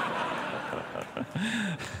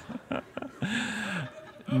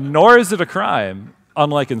 Nor is it a crime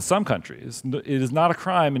Unlike in some countries, it is not a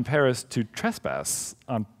crime in Paris to trespass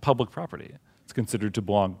on public property. It's considered to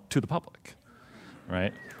belong to the public,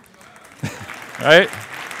 right? Right?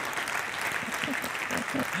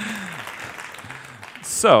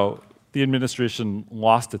 So the administration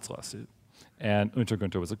lost its lawsuit, and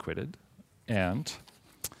Untergunter was acquitted. And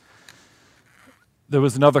there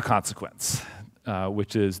was another consequence,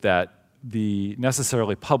 which is that the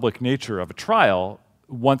necessarily public nature of a trial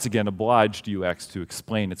once again obliged UX to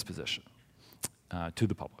explain its position to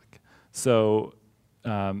the public. So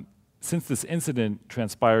since this incident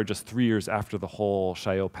transpired just 3 years after the whole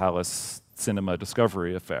Chaillot Palace cinema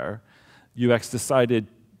discovery affair, UX decided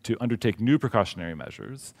to undertake new precautionary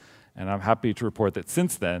measures, and I'm happy to report that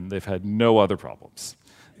since then, they've had no other problems.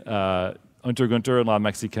 Untergunter and La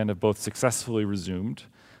Mexicaine have both successfully resumed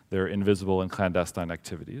their invisible and clandestine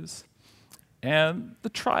activities. And the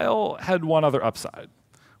trial had one other upside,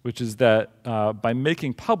 which is that by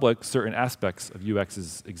making public certain aspects of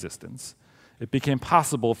UX's existence, it became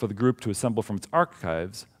possible for the group to assemble from its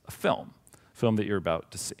archives a film that you're about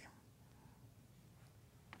to see.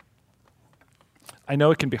 I know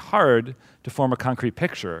it can be hard to form a concrete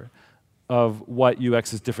picture of what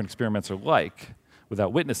UX's different experiments are like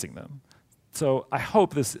without witnessing them. So I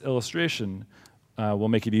hope this illustration will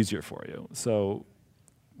make it easier for you. So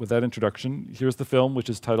with that introduction, here's the film, which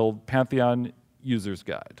is titled Pantheon User's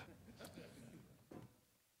Guide.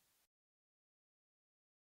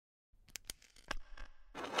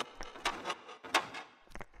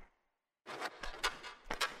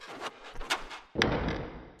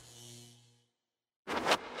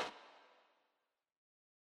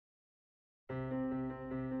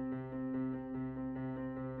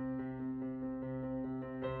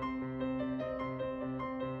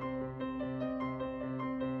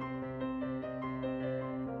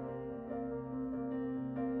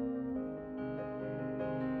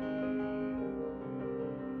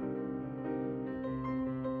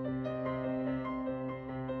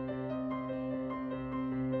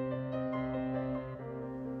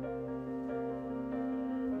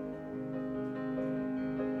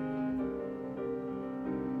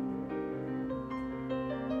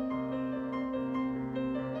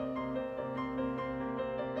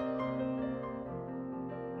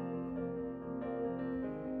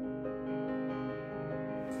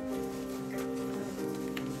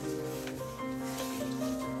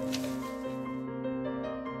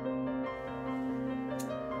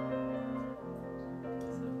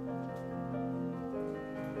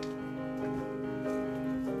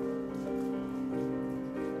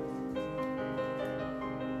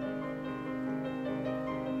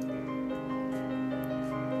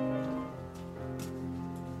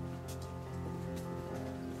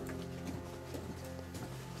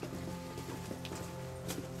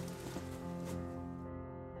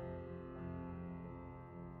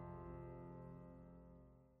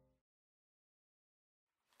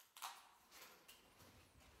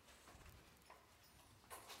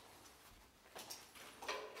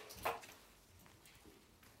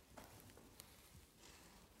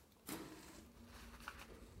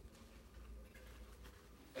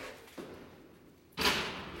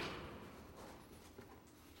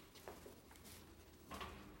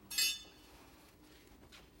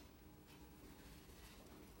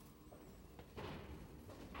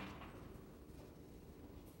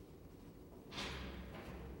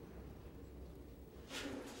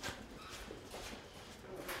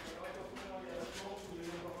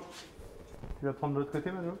 Tu vas prendre de l'autre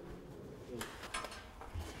côté, Mano?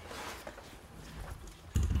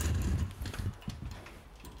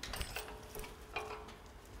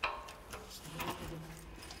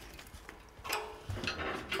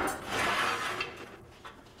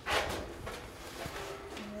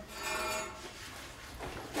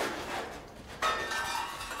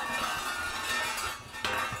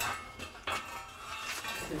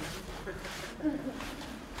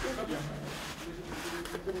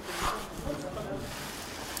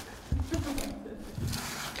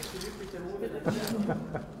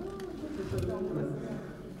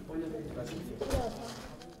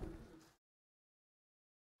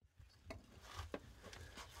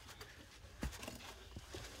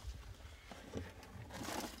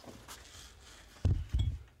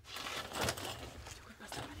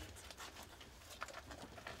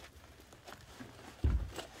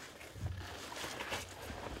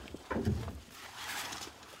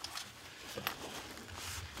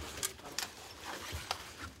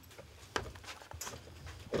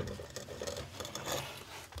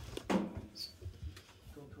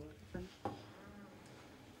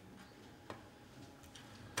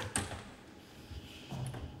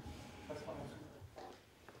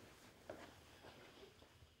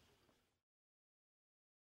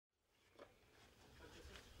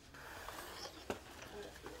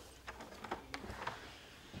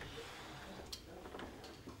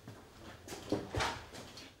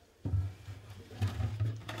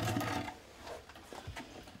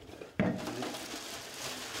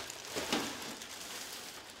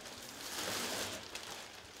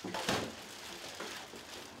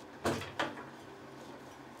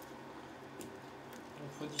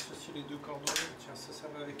 attacher les deux cordons. Tiens, ça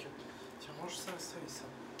va avec. Tiens, range ça, ça et ça.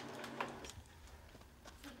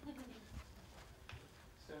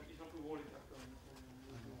 Ils sont plus gros les cartons.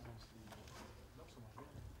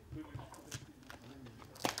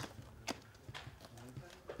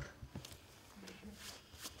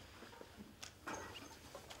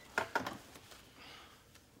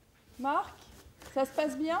 Marc, ça se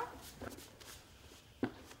passe bien?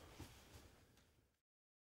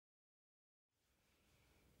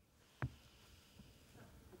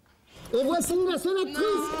 Et voici la sélectrice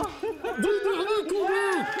du dernier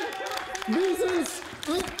combat. Business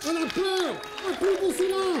à la peur.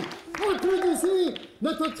 Applaudissez-la. Applaudissez.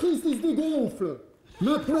 Notre actrice qui se dégonfle.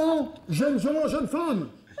 Maintenant, jeunes gens, jeunes femmes,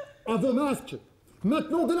 à vos masques.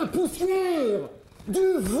 Maintenant de la poussière,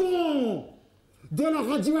 du vent, de la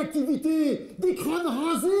radioactivité, des crânes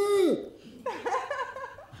rasés.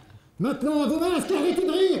 Maintenant à vos masques, arrêtez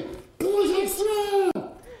de rire. Projection.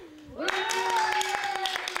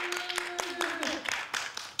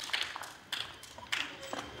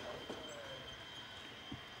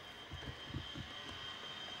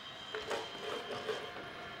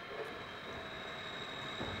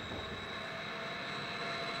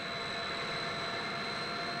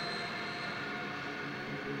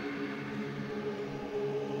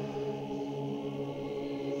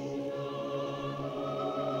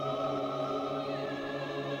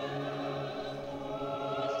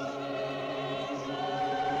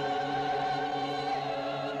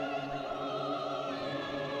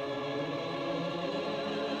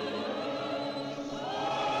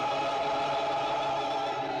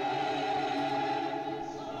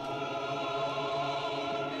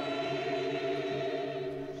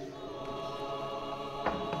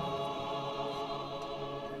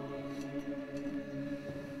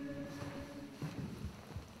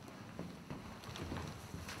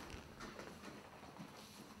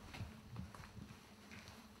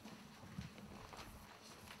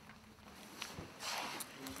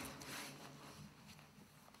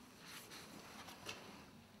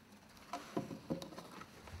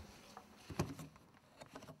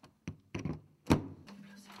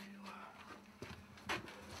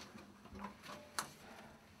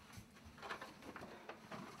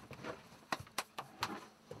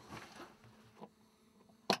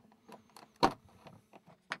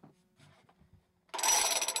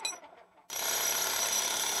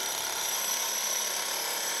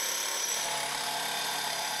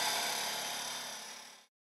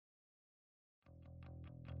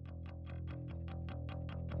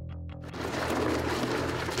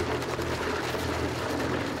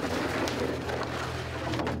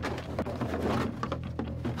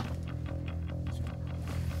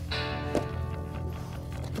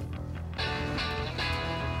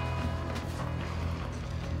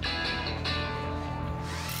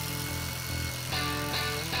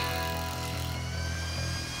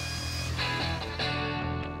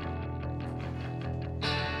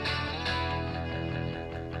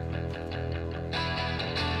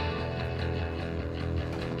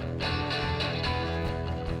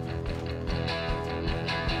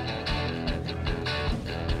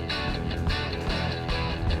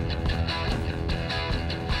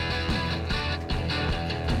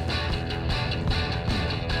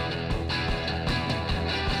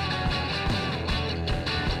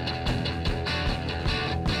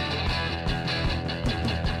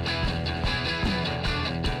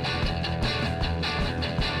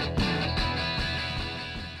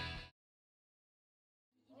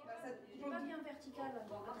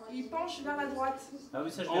 Il penche vers la droite. Ah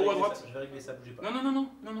oui, ça je En haut à droite. je vais régler ça, bougez pas. Non, non, non, non,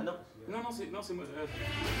 non, non. Ah non. Non, non, c'est moi.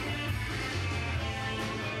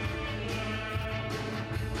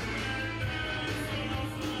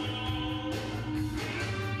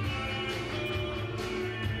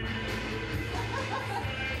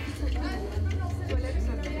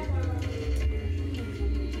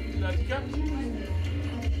 La handicap.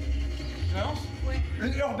 Tu avances?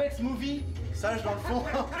 Le Urbex Movie, sage dans le fond,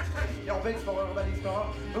 Urbex for Urban Explorer,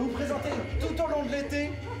 va vous présenter tout au long de l'été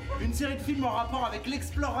une série de films en rapport avec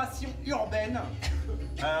l'exploration urbaine.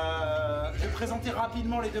 Je vais présenter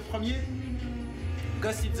rapidement les deux premiers.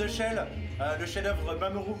 Ghost in the Shell, le chef-d'œuvre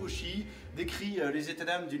Mamoru Oshii, décrit les états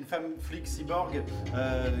d'âme d'une femme flic cyborg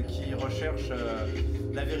qui recherche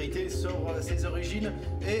la vérité sur ses origines.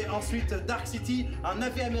 Et ensuite Dark City, un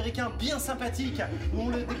navet américain bien sympathique où on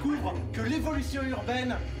le découvre que l'évolution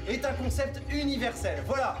urbaine est un concept universel.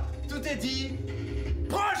 Voilà, tout est dit.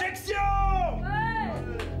 Projection!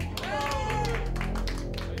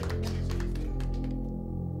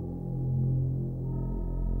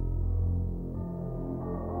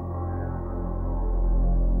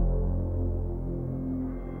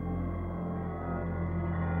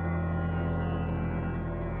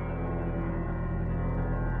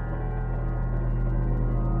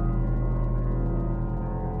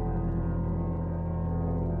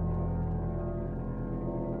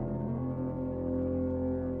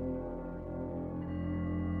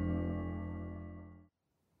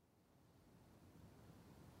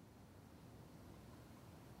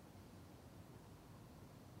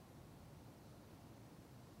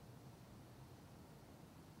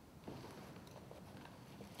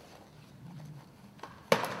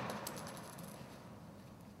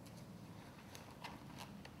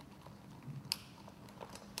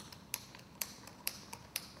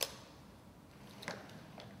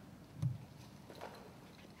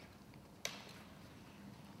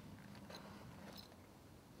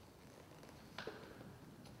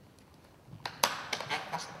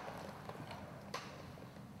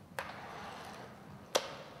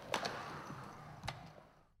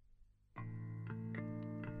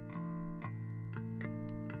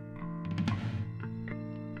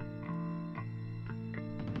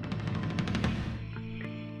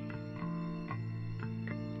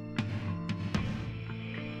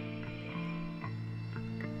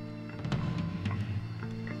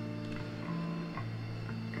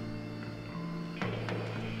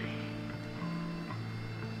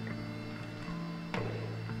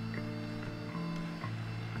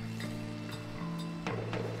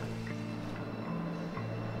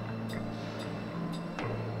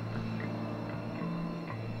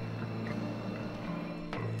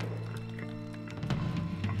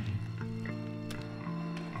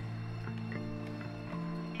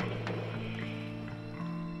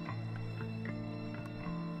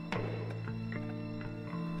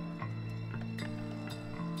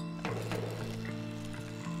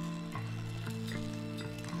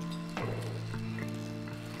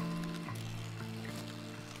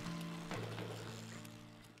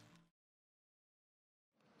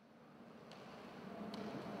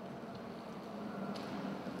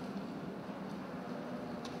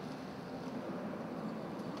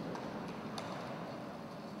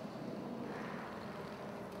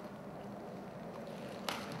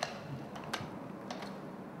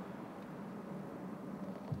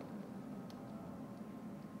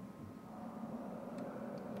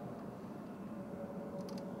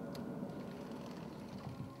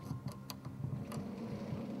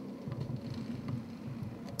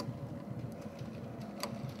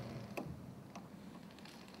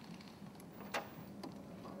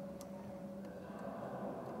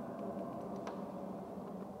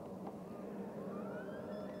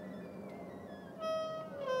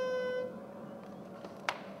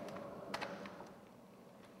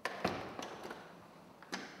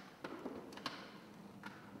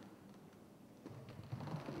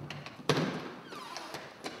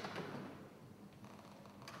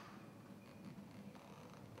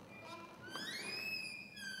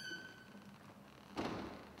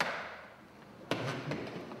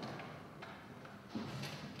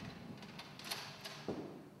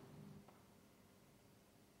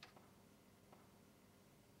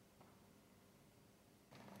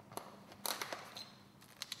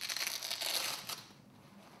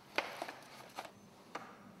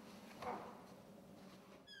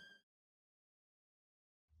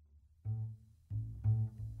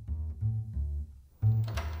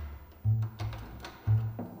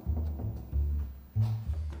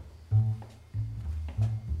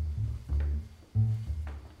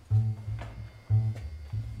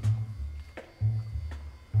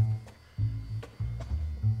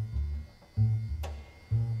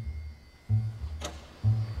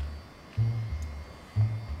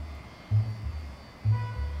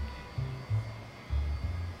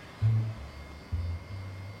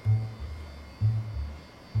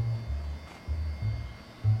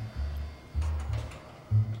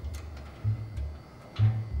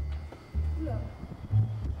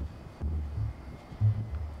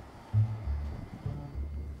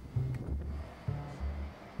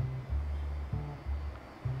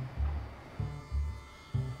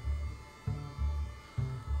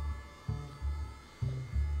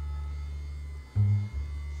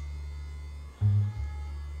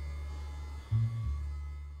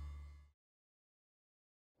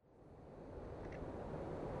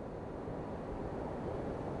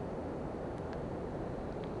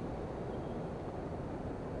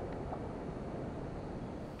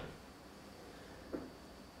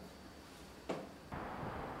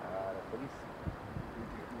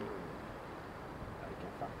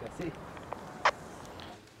 Merci.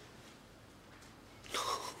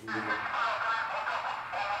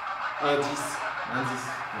 Un 10. Un 10.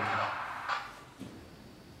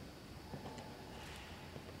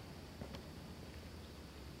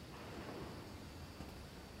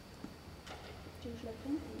 Tu veux que je la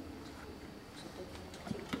prenne?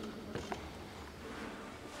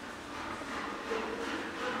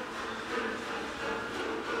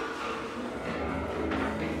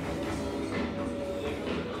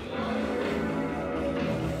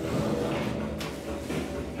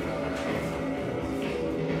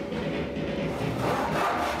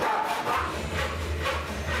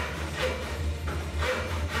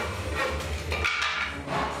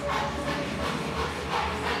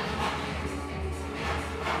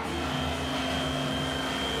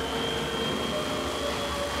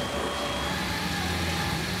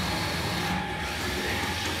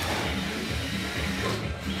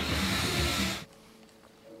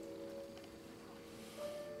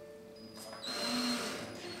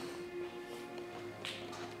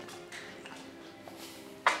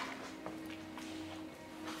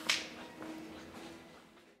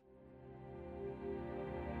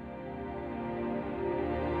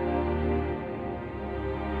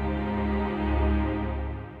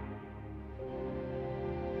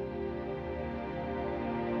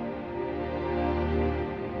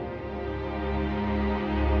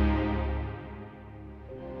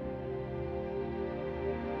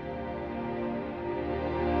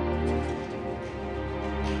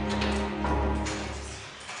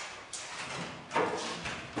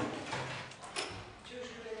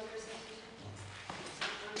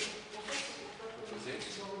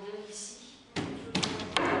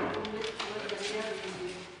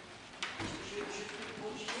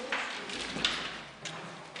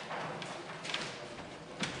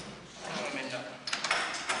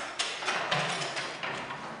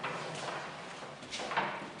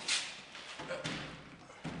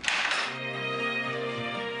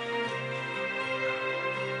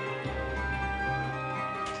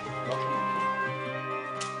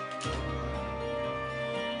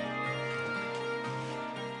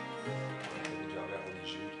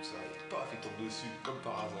 Dessus, comme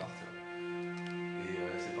par hasard. Et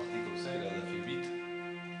c'est parti comme ça, il en a fait 8.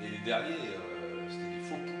 Et les derniers, c'était des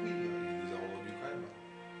faux pourris, il les a revendus quand même.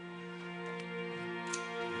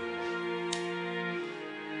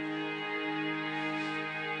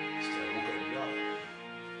 C'était un bon canular.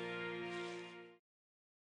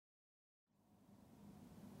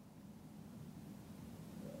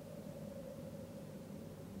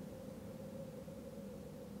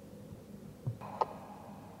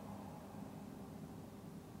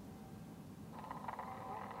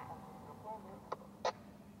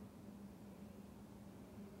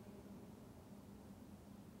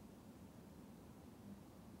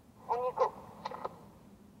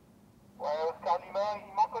 Ouais, Oscar Lima,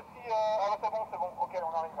 il manque aussi... Ah ouais, c'est bon, ok,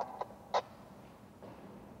 on arrive là.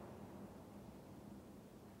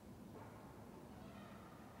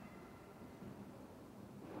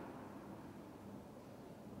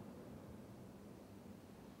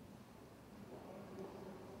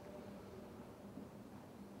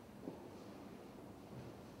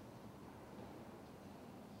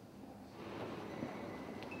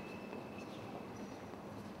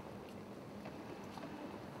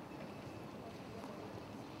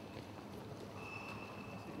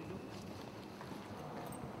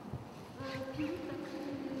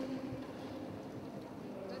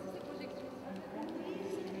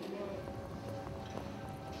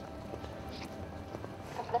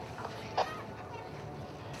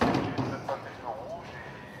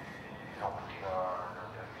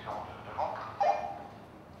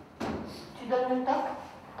 Tu donnes le top? Là,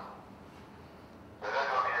 il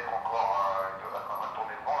doit bien être encore, il doit quand même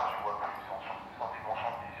tourner le vent, là, je vois plus, sans des bons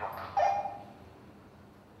champs de vision.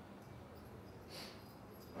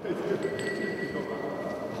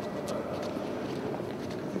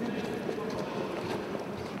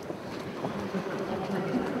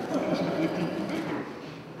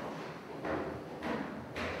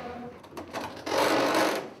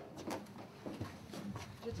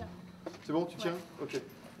 Je tiens. C'est bon, tu tiens? Ok.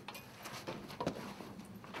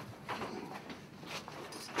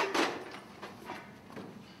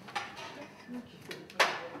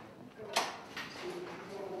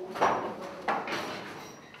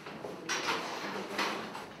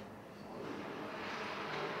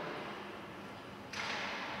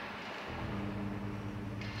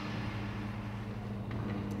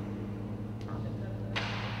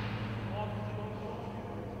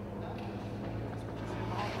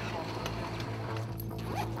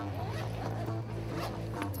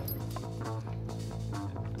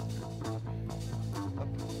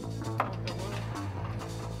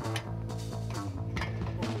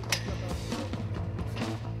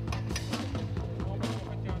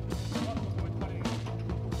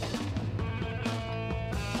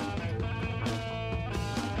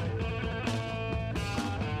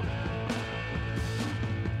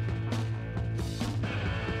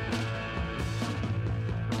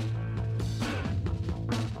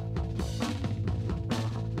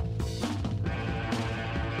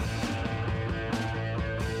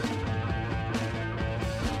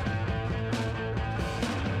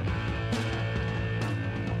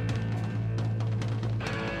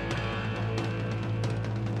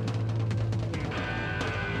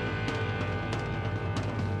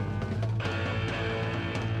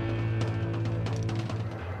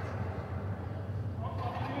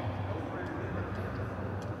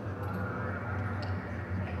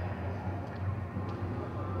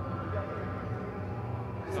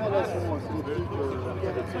 Ça, là, c'est moi, c'est le truc de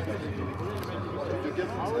gaz.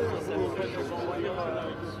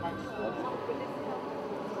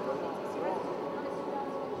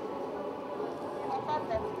 En face,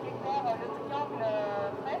 là, ce qui est clair, le triangle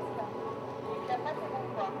presque. Et puis après, c'est bon,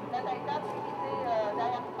 quoi. Là, t'as une table divisée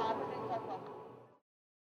derrière, enfin, à côté de toi, quoi.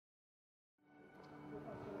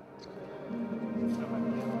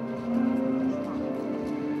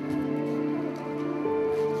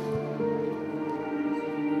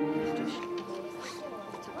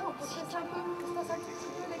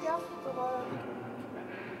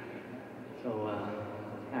 So,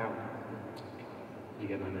 Harold, you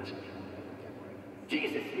get my message?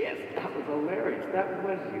 Jesus, yes, that was hilarious. That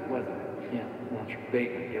was you, wasn't it? Yeah, that's right.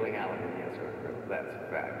 Bateman killing Allen, yes, sir. That's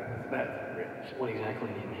fabulous. That's rich. What exactly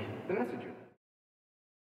do you mean? The messenger.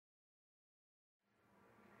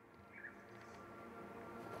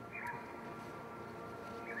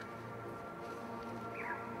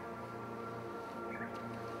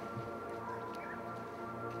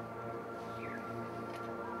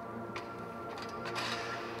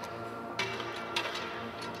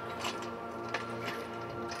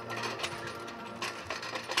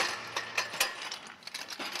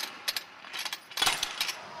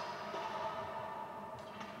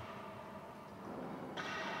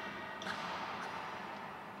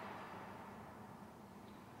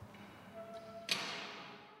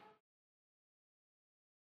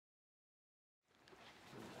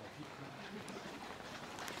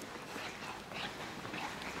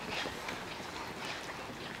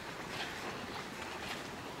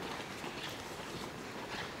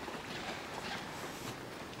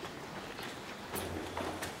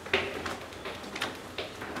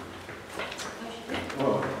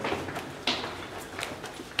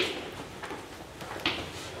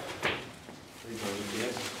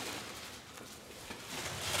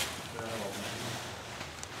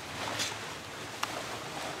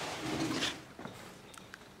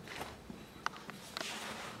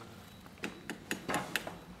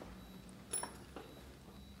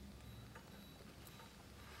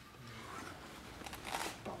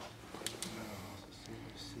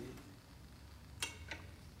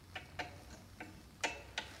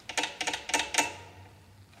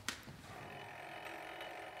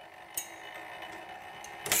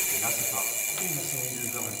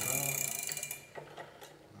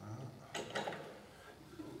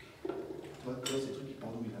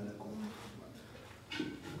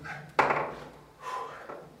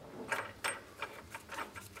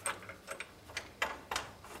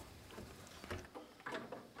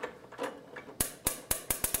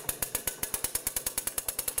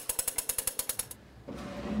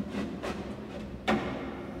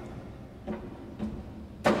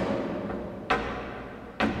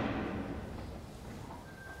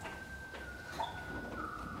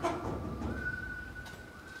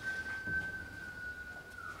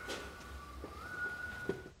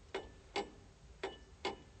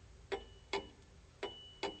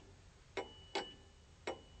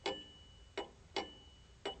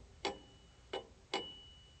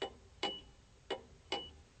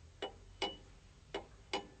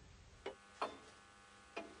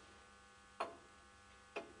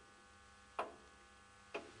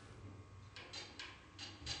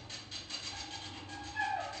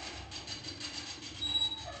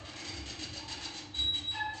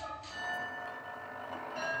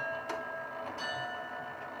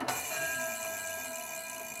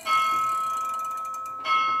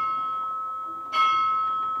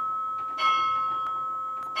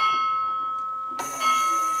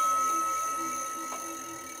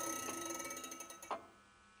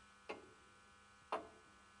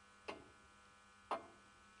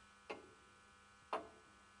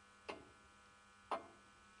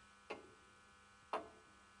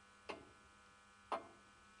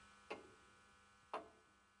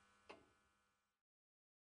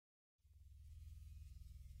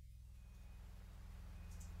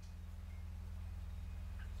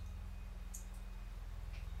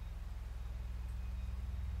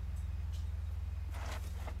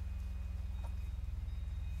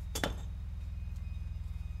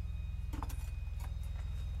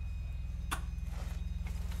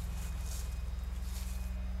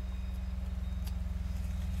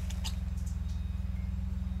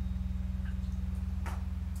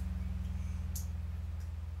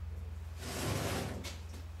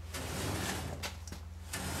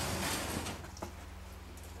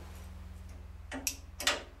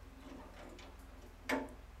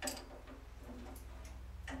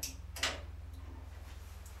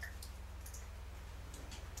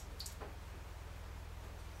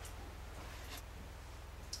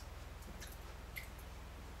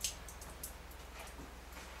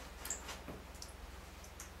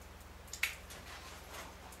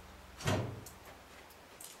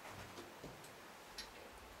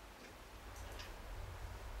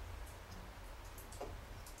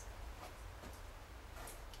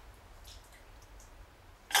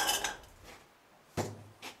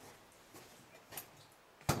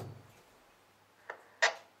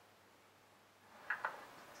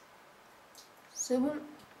 C'est bon.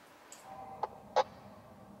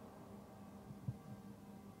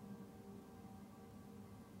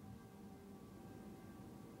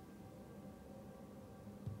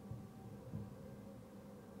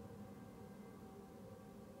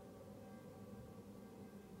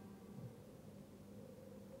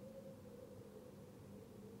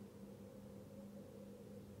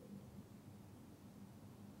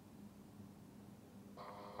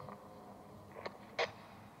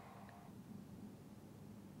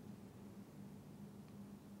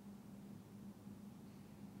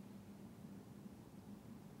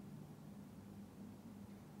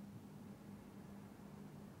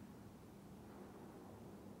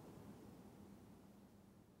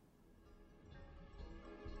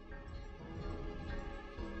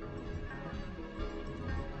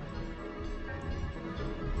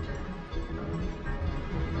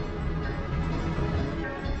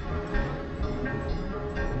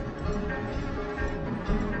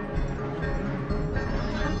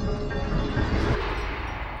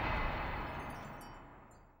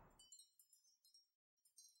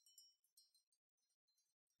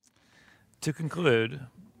 To conclude,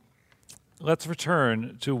 let's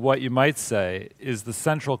return to what you might say is the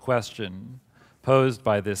central question posed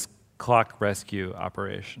by this clock rescue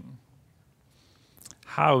operation.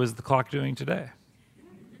 How is the clock doing today?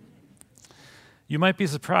 You might be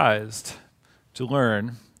surprised to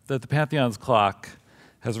learn that the Pantheon's clock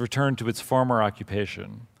has returned to its former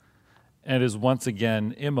occupation and is once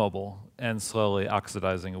again immobile and slowly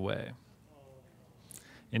oxidizing away.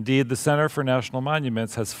 Indeed, the Center for National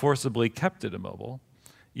Monuments has forcibly kept it immobile,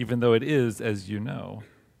 even though it is, as you know,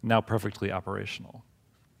 now perfectly operational.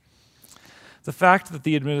 The fact that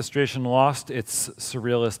the administration lost its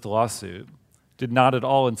surrealist lawsuit did not at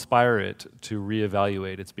all inspire it to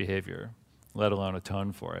reevaluate its behavior, let alone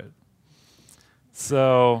atone for it.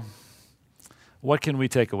 So, what can we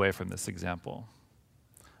take away from this example?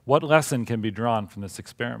 What lesson can be drawn from this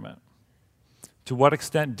experiment? To what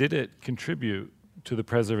extent did it contribute to the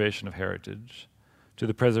preservation of heritage, to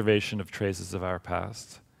the preservation of traces of our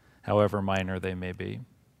past, however minor they may be?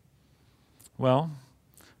 Well,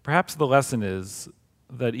 perhaps the lesson is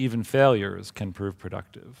that even failures can prove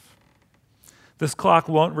productive. This clock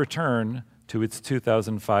won't return to its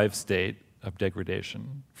 2005 state of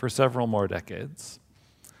degradation for several more decades,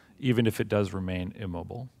 even if it does remain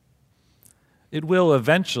immobile. It will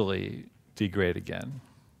eventually degrade again,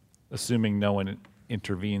 assuming no one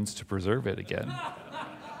intervenes to preserve it again.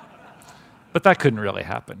 But that couldn't really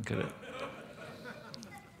happen, could it?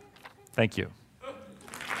 Thank you.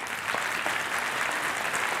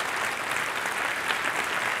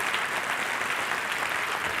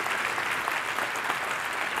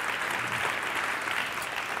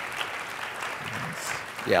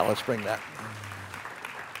 Yeah, let's bring that.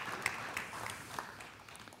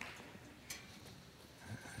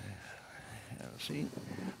 See,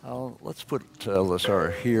 let's put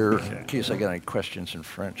Lazar here in case I got any questions in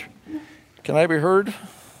French. Can I be heard?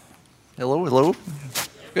 Hello, hello.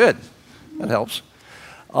 Good, that helps.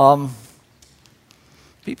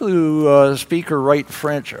 People who speak or write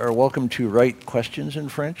French are welcome to write questions in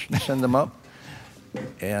French and send them up,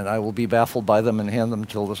 and I will be baffled by them and hand them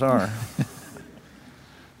to Lazar.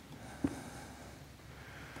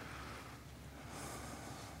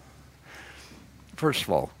 First of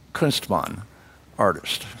all, Kunstmann,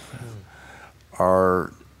 artist.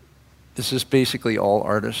 Is this basically all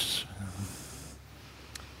artists?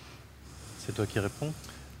 C'est toi qui réponds?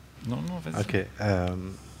 Non, non, vas-y. Ok.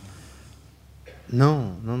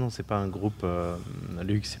 Non, c'est pas un groupe.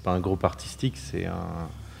 Luc, c'est pas un groupe artistique, c'est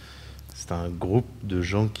un groupe de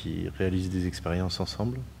gens qui réalisent des expériences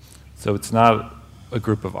ensemble. So it's not a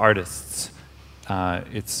group of artists.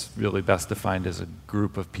 It's really best defined as a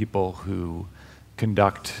group of people who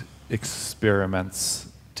conduct experiments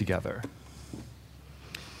together.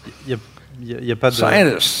 Il y a pas de...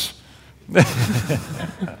 Scientists.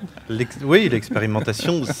 Oui,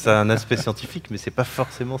 l'expérimentation, ça a un aspect scientifique, mais c'est pas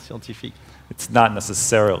forcément scientifique. It's not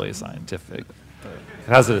necessarily scientific. It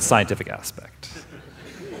has a scientific aspect.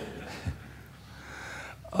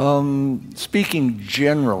 Speaking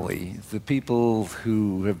generally, the people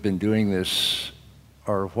who have been doing this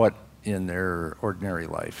are what in their ordinary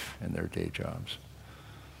life, in their day jobs?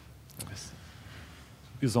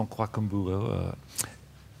 Ils ont quoi comme boulot?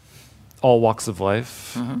 All walks of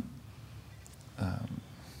life. Mm-hmm.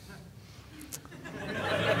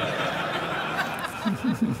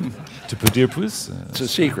 Tu peux dire plus? It's a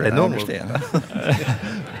secret, I understand.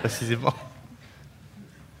 Précisément.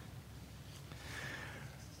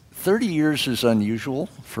 30 years is unusual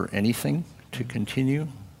for anything to continue.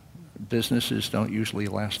 Businesses don't usually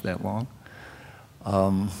last that long.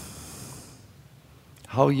 How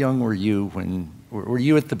young were you when, were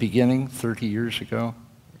you at the beginning 30 years ago?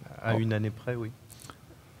 À une année près, oui.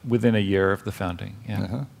 Within a year of the founding, yeah.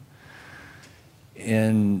 Uh-huh.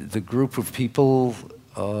 And the group of people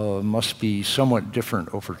must be somewhat different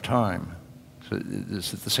over time. So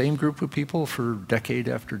is it the same group of people for decade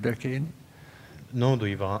after decade? Non, il doit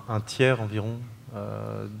y avoir un tiers environ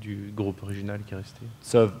du groupe original qui est resté.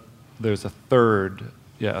 So there's a third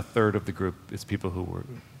of the group is people who were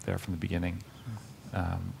there from the beginning.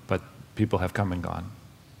 But people have come and gone.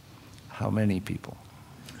 How many people?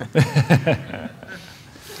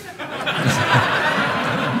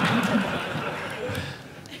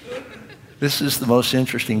 This is the most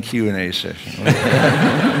interesting Q&A session.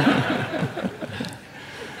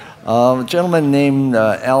 A gentleman named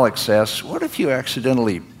Alex asks, what if you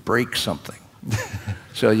accidentally break something?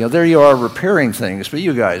 So, there you are repairing things, but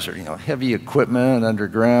you guys are, heavy equipment,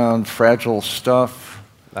 underground, fragile stuff.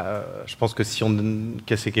 Je pense que si on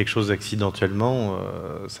cassait quelque chose accidentellement,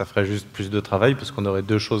 ça ferait juste plus de travail parce qu'on aurait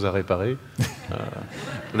deux choses à réparer.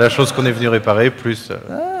 La chose qu'on est venu réparer plus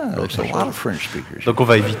l'autre chose. A lot of French speakers. Donc on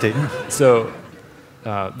va éviter. So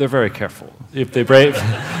they're very careful. If they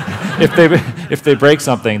break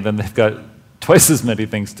something, then they've got twice as many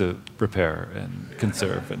things to repair and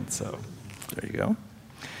conserve, and so. There you go.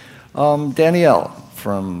 Danielle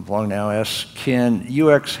from Long Now asks, can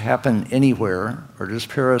UX happen anywhere, or does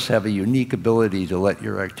Paris have a unique ability to let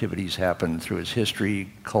your activities happen through its history,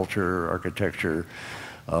 culture, architecture,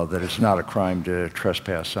 that it's not a crime to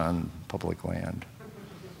trespass on public land?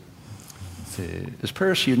 Is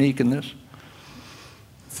Paris unique in this?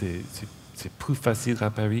 C'est plus facile à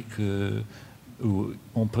Paris que où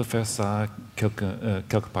on peut faire ça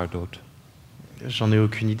quelque part d'autre. J'en ai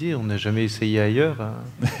aucune idée, on n'a jamais essayé ailleurs.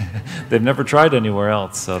 They've never tried anywhere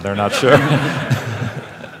else, so they're not sure.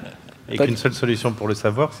 Et qu'une seule solution pour le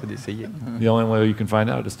savoir, c'est d'essayer. The only way you can find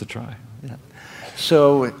out is to try. Yeah.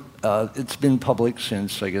 So it's been public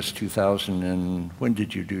since, I guess, 2000, and when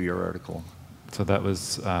did you do your article? So that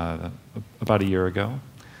was about a year ago.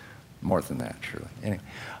 More than that, surely. Anyway,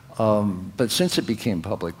 but since it became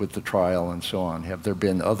public with the trial and so on, have there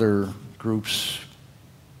been other groups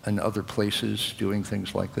and other places doing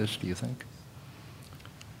things like this, do you think?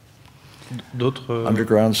 D'autres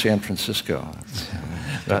Underground San Francisco.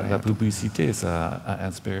 La publicité, ça a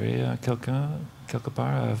inspiré quelqu'un, quelque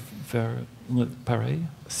part, à faire pareil?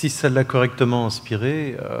 Si ça l'a correctement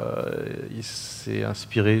inspiré, il s'est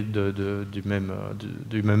inspiré du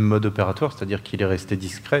même mode opératoire, c'est-à-dire qu'il est resté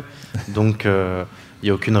discret. Donc, il n'y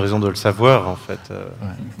a aucune raison de le savoir, en fait.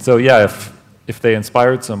 Right. So yeah, if they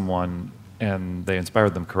inspired someone and they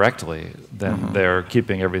inspired them correctly, then they're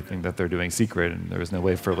keeping everything that they're doing secret, and there is no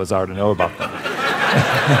way for Lazar to know about them.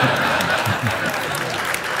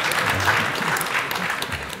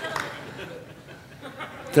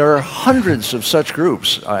 There are hundreds of such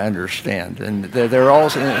groups, I understand, and they're all...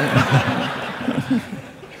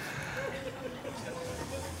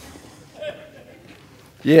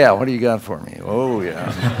 Yeah, what do you got for me? Oh,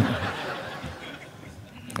 yeah.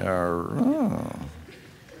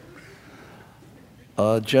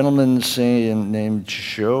 A gentleman named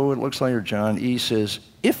Joe, it looks like, or John E. says,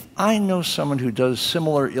 if I know someone who does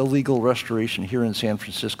similar illegal restoration here in San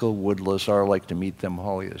Francisco, would Lazar like to meet them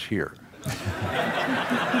while he is here?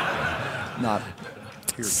 Not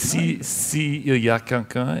here. Si il y a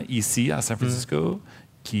quelqu'un ici à San Francisco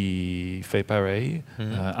qui fait pareil,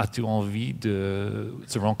 as-tu envie de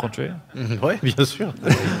se rencontrer? Oui, bien sûr.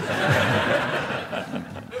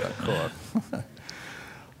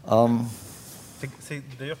 C'est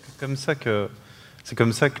d'ailleurs comme ça que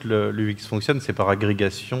l'UX fonctionne, c'est par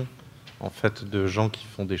agrégation en fait de gens qui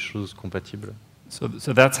font des choses compatibles. So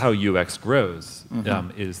that's how UX grows,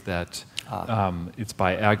 is that it's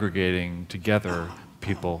by aggregating together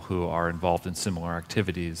people who are involved in similar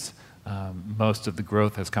activities. Most of the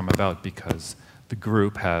growth has come about because the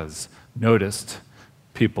group has noticed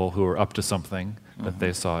people who are up to something that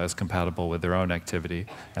they saw as compatible with their own activity,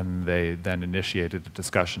 and they then initiated a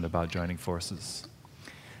discussion about joining forces.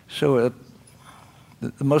 So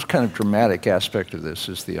the most kind of dramatic aspect of this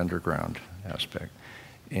is the underground aspect.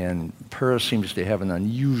 And Paris seems to have an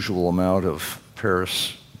unusual amount of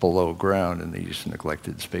Paris below ground in these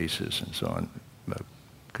neglected spaces and so on.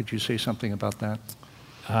 Could you say something about that?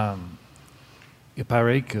 Il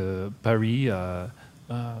paraît que Paris a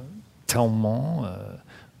tellement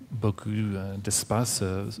beaucoup d'espace,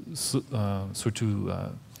 surtout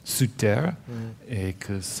sous terre, et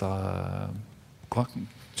que ça... Quoi?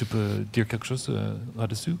 Tu peux dire quelque chose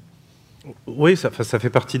là-dessus? Oui, ça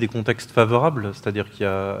fait partie des contextes favorables, c'est-à-dire qu'il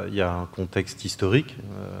y a un contexte historique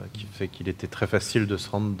qui fait qu'il était très facile de se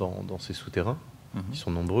rendre dans ces souterrains, qui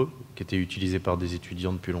sont nombreux, qui étaient utilisés par des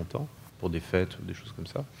étudiants depuis longtemps, pour des fêtes ou des choses comme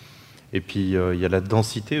ça. Et puis, il y a la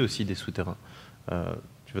densité aussi des souterrains.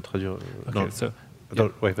 Tu veux traduire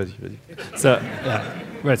Ouais, vas-y.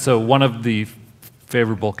 So one of the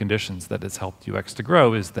favorable conditions that has helped UX to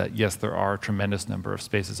grow is that, yes, there are a tremendous number of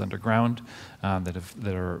spaces underground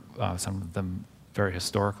that are some of them very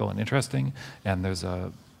historical and interesting, and there's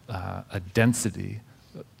a density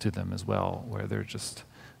to them as well, where they're just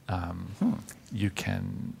you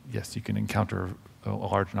can encounter a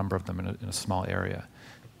large number of them in a small area.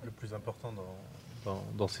 Le plus important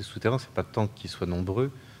dans ces souterrains, c'est pas tant qu'ils soient nombreux,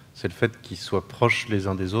 c'est le fait qu'ils soient proches les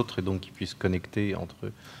uns des autres et donc qu'ils puissent connecter entre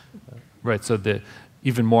eux. Right, so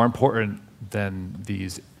even more important than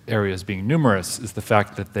these areas being numerous is the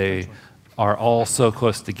fact that they are all so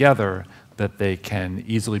close together that they can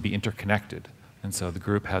easily be interconnected. And so the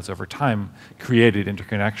group has, over time, created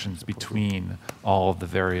interconnections between all of the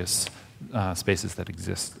various spaces that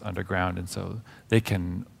exist underground. And so they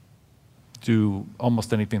can do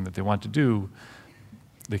almost anything that they want to do.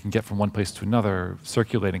 They can get from one place to another,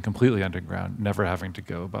 circulating completely underground, never having to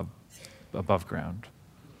go above ground.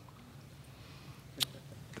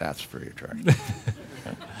 That's very attractive.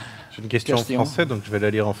 J'ai une question en français, donc je vais la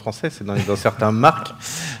lire en français. C'est dans certains marques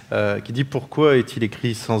qui dit: pourquoi est-il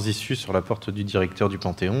écrit sans issue sur la porte du directeur du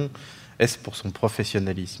Panthéon? Est-ce pour son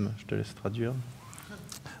professionnalisme? Je te laisse traduire.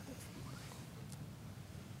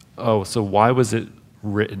 Oh, so why was it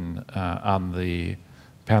written on the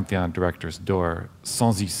Pantheon director's door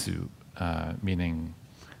sans issue, meaning,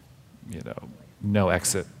 no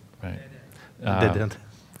exit, right? Dead end.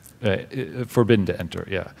 Forbidden to enter,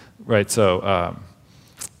 yeah. Right, so,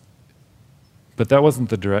 but that wasn't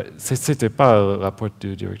the direct, c'était pas la porte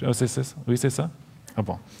du directeur. Oh, c'est ça? Oui, c'est ça? Ah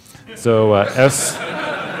bon. So, I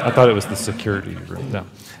thought it was the security room. No.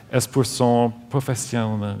 Est-ce pour son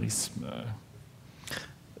professionnalisme?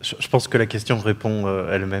 Je pense que la question répond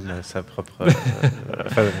elle-même à sa propre...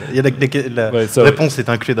 la réponse est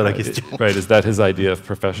inclue dans la question. Right, is that his idea of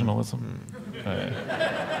professionalism?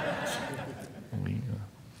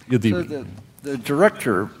 So the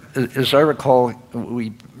director, as I recall,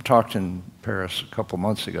 we talked in Paris a couple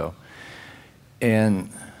months ago, and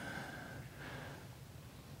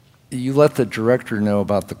you let the director know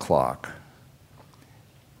about the clock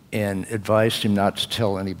and advised him not to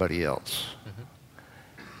tell anybody else.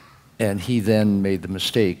 And he then made the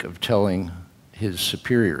mistake of telling his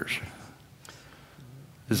superiors.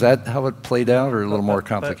 Is that how it played out, or a little more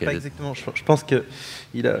complicated? Pas exactement. Je pense que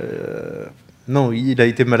non, il a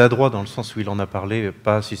été maladroit dans le sens où il en a parlé,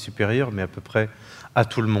 pas à ses supérieurs, mais à peu près à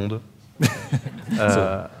tout le monde.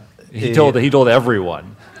 So he told everyone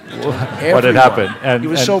what had happened. And he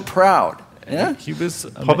was so proud. Yeah? He was,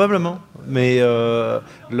 probablement. Mais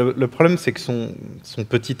le problème, c'est que son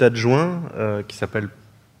petit adjoint, qui s'appelle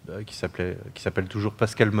toujours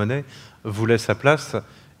Pascal Monet, voulait sa place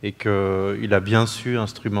et qu'il a bien su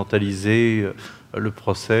instrumentaliser le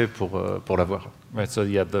procès pour l'avoir. Right, so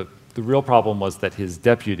yeah, the real problem was that his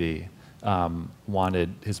deputy wanted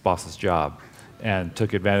his boss's job and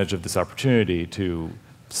took advantage of this opportunity to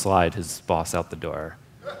slide his boss out the door.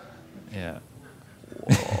 Yeah.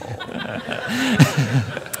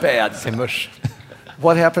 Bad. C'est moche.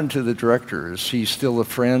 What happened to the director? Is he still a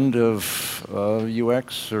friend of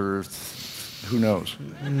UX, or who knows?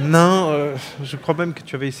 Non, je crois même que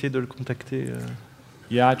tu avais essayé de le contacter.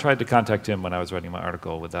 Yeah, I tried to contact him when I was writing my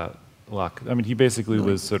article without luck. I mean, he basically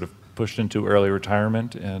was sort of pushed into early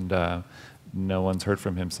retirement, and no one's heard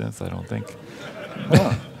from him since, I don't think.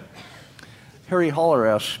 Harry Haller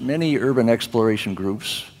asks, many urban exploration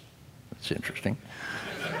groups, that's interesting,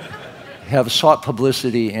 have sought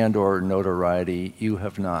publicity and or notoriety. You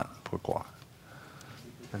have not. Pourquoi?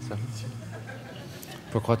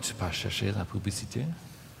 Pourquoi tu pas chercher la publicité?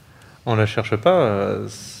 On la cherche pas,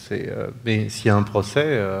 mais s'il y a un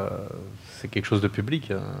procès, c'est quelque chose de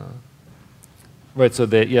public. Right, so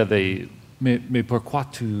mais pourquoi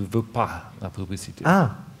tu veux pas la publicité?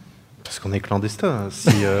 Ah, parce qu'on est clandestin.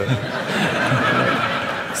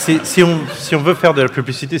 Si on veut faire de la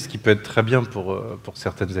publicité, ce qui peut être très bien pour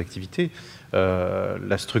certaines activités,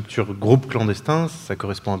 la structure groupe clandestin, ça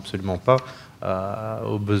correspond absolument pas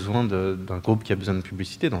aux besoins d'un groupe qui a besoin de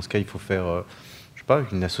publicité. Dans ce cas, il faut faire, je sais pas,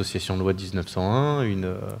 une association loi 1901,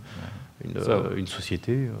 une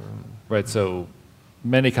société. Right, so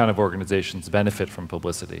many kind of organizations benefit from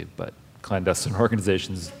publicity, but clandestine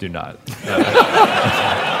organizations do not.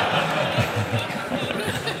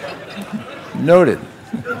 Noted.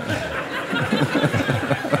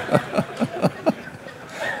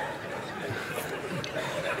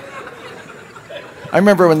 I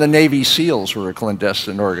remember when the Navy SEALs were a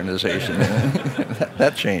clandestine organization.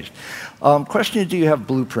 That changed. Question, do you have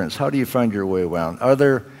blueprints? How do you find your way around? Are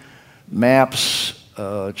there maps,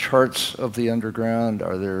 charts of the underground?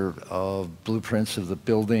 Are there blueprints of the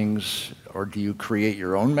buildings? Or do you create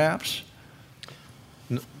your own maps?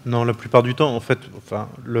 Non, la plupart du temps, en fait, enfin,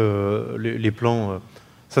 les plans,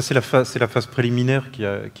 ça c'est la phase préliminaire qui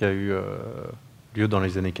a eu lieu dans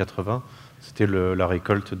les années 80. C'était la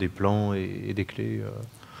récolte des plans et des clés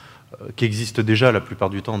qui existent déjà la plupart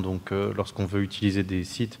du temps. Donc, lorsqu'on veut utiliser des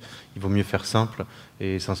sites, il vaut mieux faire simple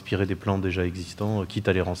et s'inspirer des plans déjà existants, quitte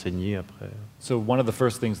à les renseigner après. So one of the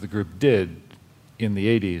first things the group did in the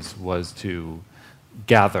 80s was to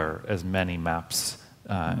gather as many maps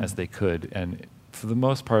as they could, and for the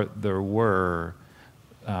most part, there were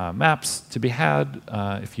maps to be had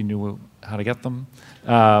if you knew how to get them.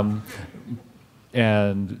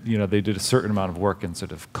 And they did a certain amount of work in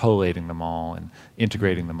sort of collating them all and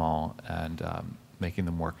integrating them all and making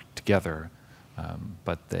them work together.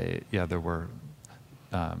 But there were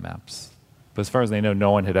maps. But as far as they know,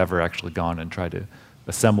 no one had ever actually gone and tried to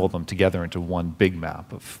assemble them together into one big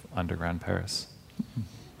map of underground Paris.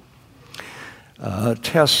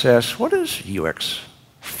 Tess asks, what is UX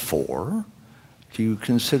for? Do you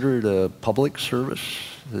consider it a public service?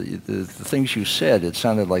 The things you said, it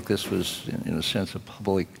sounded like this was, in a sense, a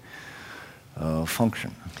public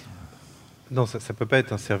function. Non, ça ne peut pas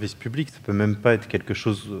être un service public, ça ne peut même pas être quelque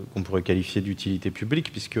chose qu'on pourrait qualifier d'utilité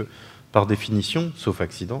publique, puisque, par définition, sauf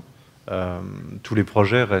accident, tous les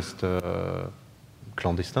projets restent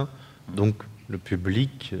clandestins, donc le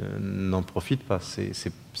public n'en profite pas.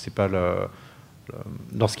 C'est pas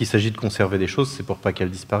lorsqu'il s'agit de conserver des choses, c'est pour pas qu'elles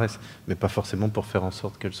disparaissent, mais pas forcément pour faire en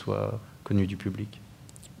sorte qu'elles soient connues du public.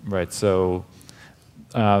 Right, so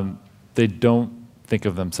they don't think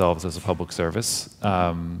of themselves as a public service.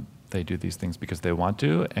 They do these things because they want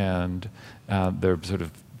to, and they're sort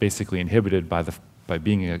of basically inhibited by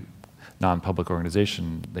being a non-public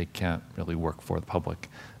organization. They can't really work for the public.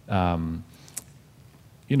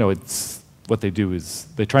 It's what they do is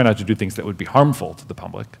they try not to do things that would be harmful to the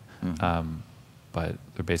public. But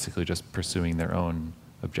they're basically just pursuing their own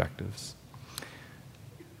objectives.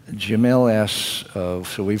 Jamil asks,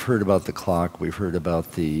 so we've heard about the clock, we've heard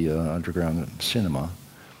about the underground cinema.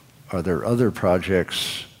 Are there other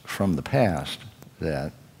projects from the past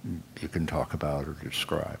that you can talk about or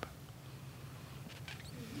describe?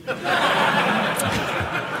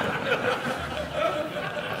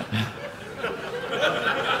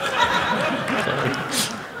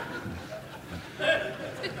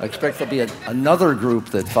 I expect there'll be another group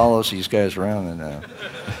that follows these guys around. And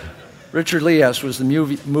Richard Lee asks, was the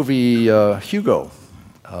movie Hugo,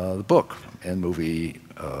 the book and movie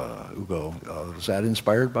Hugo, was that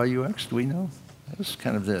inspired by UX? Do we know? That was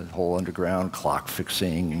kind of the whole underground clock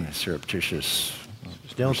fixing, surreptitious.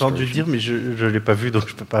 Je l'ai entendu dire, mais je ne l'ai pas vu, donc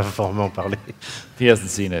je ne peux pas vraiment en parler. He hasn't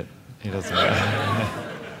seen it. He doesn't know.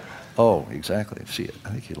 Oh, exactly. See it. I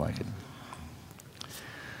think you'd like it.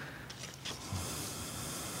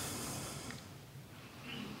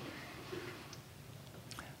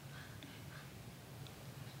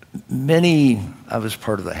 I was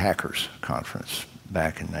part of the Hackers Conference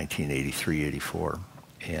back in 1983, 84,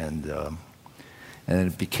 and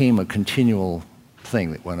it became a continual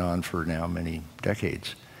thing that went on for now many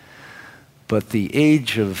decades. But the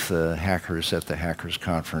age of the hackers at the Hackers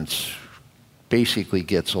Conference basically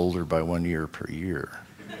gets older by 1 year per year.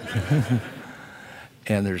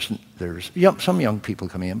 And there's some young people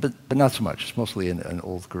coming in, but not so much. It's mostly an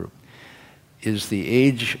old group. Is the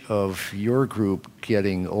age of your group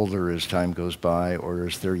getting older as time goes by, or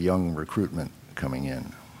is there young recruitment coming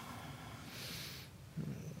in?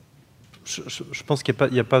 Je pense qu'il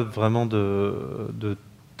n'y a pas vraiment de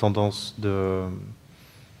tendance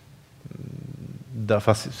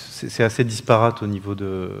enfin, c'est assez disparate au niveau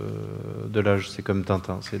de l'âge. C'est comme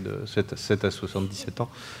Tintin, c'est de 7 à 77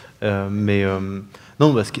 ans.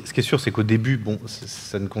 Non, ce qui est sûr, c'est qu'au début,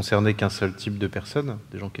 ça ne concernait qu'un seul type de personnes,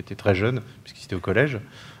 des gens qui étaient très jeunes, puisqu'ils étaient au collège.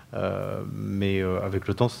 Mais avec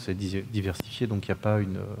le temps, ça s'est diversifié, donc il n'y a pas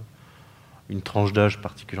une tranche d'âge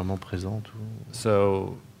particulièrement présente.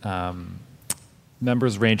 So,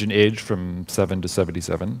 members range in age from 7 to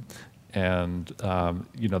 77, and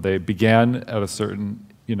they began at a certain,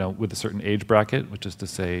 with a certain age bracket, which is to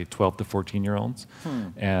say 12 to 14-year-olds,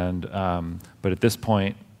 and but at this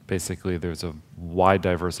point, basically, there's a wide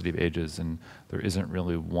diversity of ages, and there isn't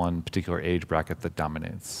really one particular age bracket that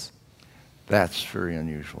dominates. That's very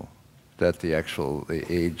unusual, that the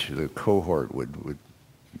age, the cohort would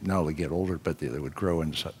not only get older, but they would grow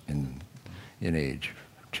in age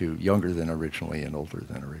to younger than originally and older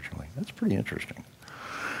than originally. That's pretty interesting.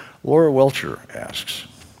 Laura Welcher asks,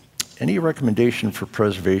 any recommendation for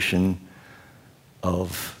preservation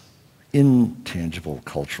of intangible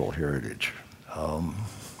cultural heritage?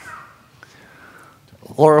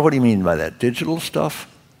 Laura, what do you mean by that? Digital stuff?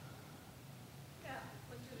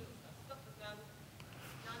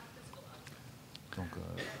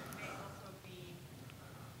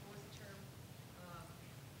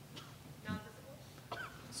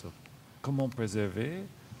 Comment préserver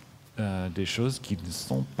des choses qui ne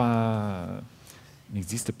sont pas,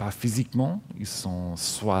 n'existent pas physiquement, ils sont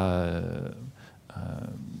soit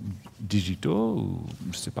digitaux ou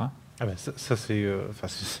je sais pas. Ah ben ça c'est,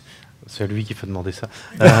 c'est à lui qu'il faut demander ça.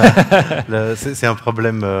 C'est un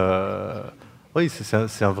problème. Oui,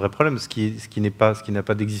 c'est un vrai problème. Ce qui n'a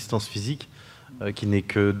pas d'existence physique, qui n'est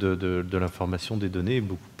que de l'information, des données, est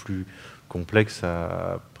beaucoup plus complexe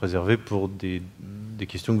à préserver pour des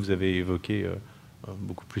questions que vous avez évoquées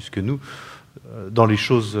beaucoup plus que nous. Dans les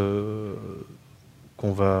choses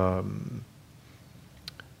qu'on va...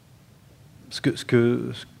 Ce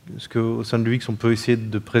que au sein de l'UX on peut essayer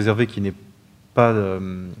de préserver qui n'est pas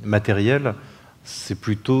matériel, c'est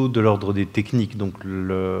plutôt de l'ordre des techniques, donc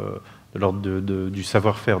de l'ordre du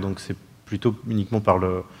savoir-faire. Donc c'est plutôt uniquement par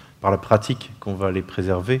la pratique qu'on va les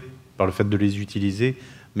préserver, par le fait de les utiliser,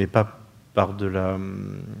 mais pas par de la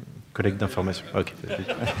collecte d'informations. Okay.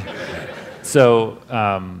 So,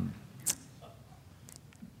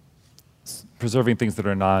 preserving things that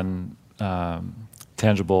are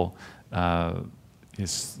non-tangible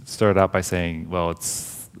is started out by saying, well,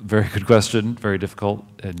 it's a very good question, very difficult,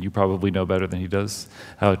 and you probably know better than he does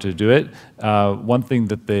how to do it. One thing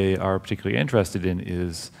that they are particularly interested in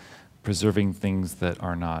is preserving things that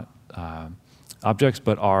are not objects,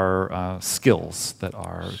 but are skills, that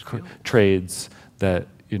are trades, that,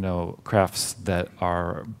 crafts that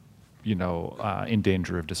are, in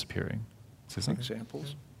danger of disappearing. Some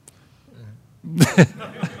examples?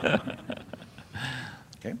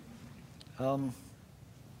 Okay.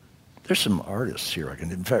 There's some artists here.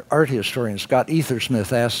 In fact, art historian Scott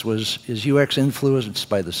Ethersmith asks, is UX influenced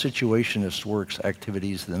by the Situationist works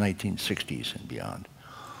activities of the 1960s and beyond?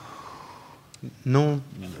 Non,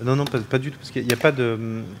 pas du tout, parce qu'il n'y a pas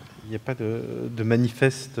de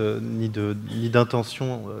manifeste, ni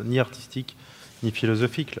d'intention, ni artistique, ni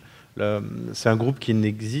philosophique. C'est un groupe qui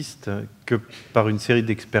n'existe que par une série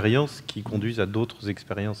d'expériences qui conduisent à d'autres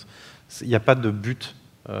expériences. Il n'y a pas de but.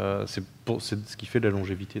 C'est ce qui fait la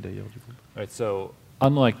longévité d'ailleurs du groupe. Right, so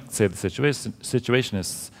unlike, say, the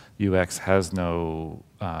Situationists, UX has no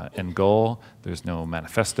end goal. There's no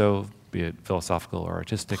manifesto, be it philosophical or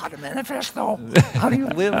artistic. Not a manifesto. How do you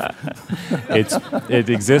live? It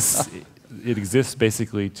exists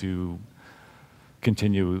basically to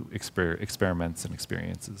continue experiments and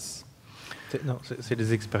experiences. C'est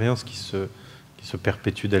des expériences qui se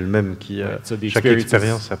perpétuent d'elles-mêmes, So chaque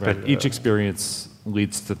expérience appelle. Right. Each experience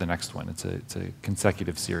leads to the next one. It's a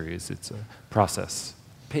consecutive series. It's a process.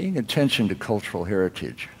 Paying attention to cultural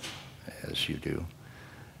heritage, as you do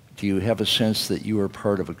you have a sense that you are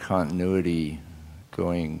part of a continuity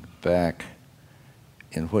going back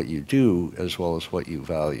in what you do as well as what you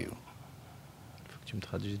value? Faut que tu me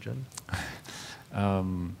traduises, John.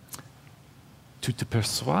 Tu te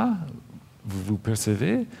perçois, vous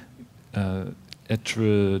percevez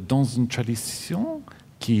être dans une tradition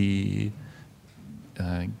qui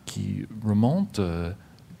remonte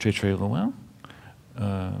très très loin.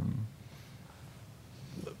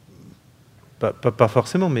 Pas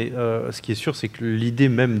forcément, mais ce qui est sûr, c'est que l'idée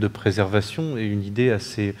même de préservation est une idée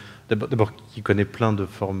assez... D'abord, qui connaît plein de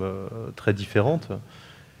formes très différentes,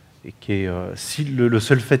 et qui est... si le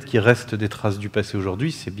seul fait qu'il reste des traces du passé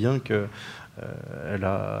aujourd'hui, c'est bien que elle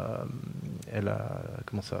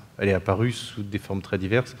est apparue sous des formes très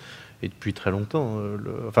diverses, et depuis très longtemps.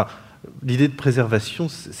 L'idée de préservation,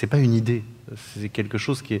 c'est pas une idée, c'est quelque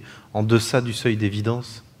chose qui est en deçà du seuil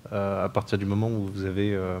d'évidence, à partir du moment où vous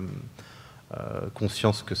avez...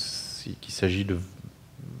 conscience qu'il s'agit de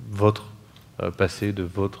votre passé, de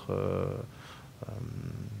votre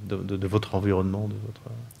environnement, de votre...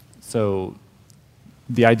 So,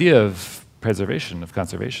 the idea of preservation, of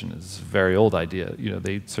conservation, is a very old idea.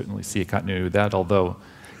 They certainly see a continuity with that, although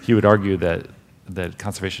he would argue that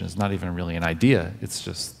conservation is not even really an idea. It's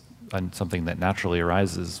just something that naturally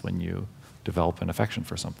arises when you develop an affection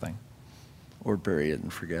for something. Or bury it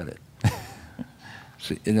and forget it.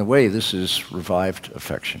 So in a way, this is revived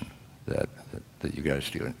affection that you guys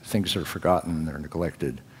do. Things are forgotten, they're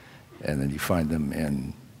neglected, and then you find them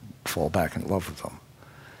and fall back in love with them,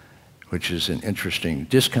 which is an interesting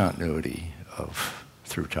discontinuity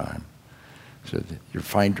through time. So you're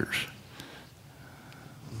finders.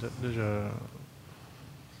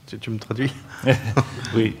 Tu me traduis?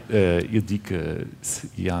 Oui, il dit qu'il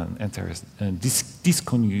y a une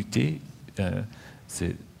discontinuité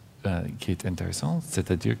qui est intéressante,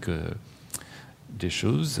 c'est-à-dire que des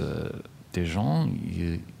choses, des gens,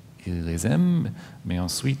 ils les aiment, mais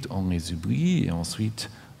ensuite on les oublie, et ensuite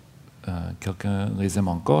quelqu'un les aime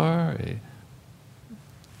encore, et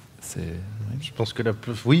je pense que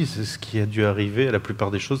oui, c'est ce qui a dû arriver à la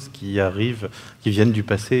plupart des choses qui arrivent, qui viennent du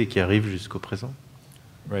passé et qui arrivent jusqu'au présent.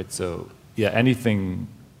 Right, so yeah, anything,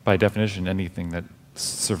 by definition, anything that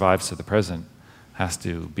survives to the present has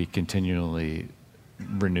to be continually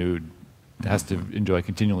renewed, has to enjoy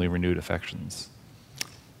continually renewed affections.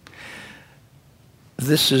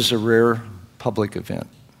 This is a rare public event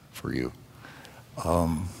for you.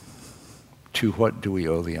 To what do we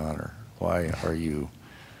owe the honor? Why are you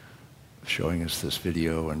showing us this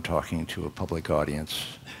video and talking to a public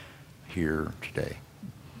audience here today?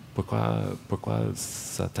 Pourquoi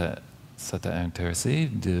ça t'a intéressé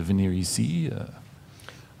de venir ici?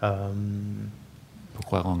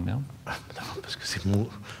 Pourquoi Langnau? Parce que c'est moi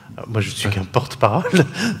je suis qu'un porte-parole,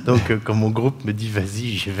 donc quand mon groupe me dit vas-y,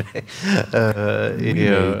 j'y vais.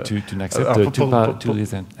 Tu n'acceptes pas toutes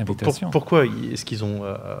les invitations. Pourquoi est-ce qu'ils ont...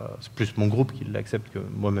 c'est plus mon groupe qui l'accepte que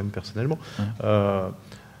moi-même personnellement.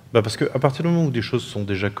 Parce qu'à partir du moment où des choses sont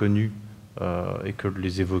déjà connues et que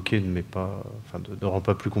les évoquer ne rend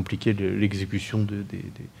pas plus compliqué l'exécution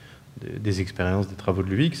des expériences, des travaux de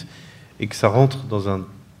l'UX, et que ça rentre dans un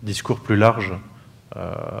discours plus large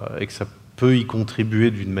et que ça peut y contribuer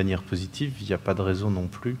d'une manière positive, il n'y a pas de raison non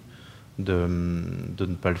plus de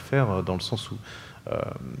ne pas le faire, dans le sens où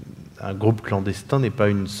un groupe clandestin n'est pas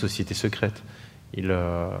une société secrète. Il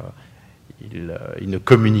ne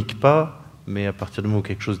communique pas, mais à partir du moment où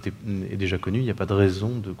quelque chose est déjà connu, il n'y a pas de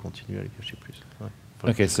raison de continuer à le cacher plus.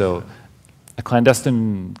 Okay, so a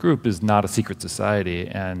clandestine group is not a secret society,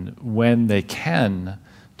 and when they can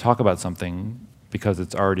talk about something because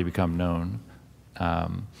it's already become known,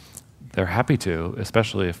 they're happy to,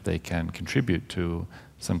 especially if they can contribute to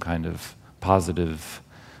some kind of positive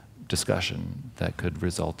discussion that could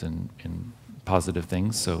result in positive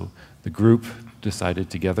things. So the group decided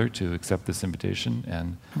together to accept this invitation,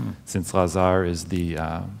 and since Lazar is the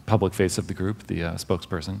public face of the group, the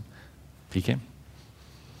spokesperson, he came.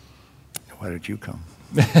 Why did you come?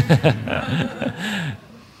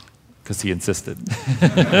 Because he insisted.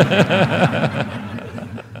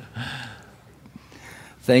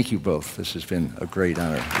 Thank you both. This has been a great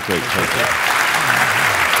honor, a great pleasure.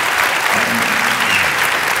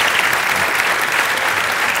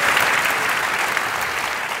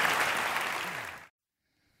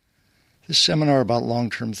 This seminar about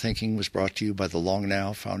long-term thinking was brought to you by the Long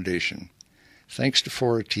Now Foundation. Thanks to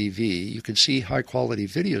Fora TV, you can see high-quality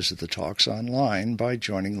videos of the talks online by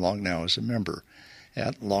joining Long Now as a member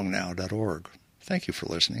at longnow.org. Thank you for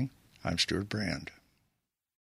listening. I'm Stuart Brand.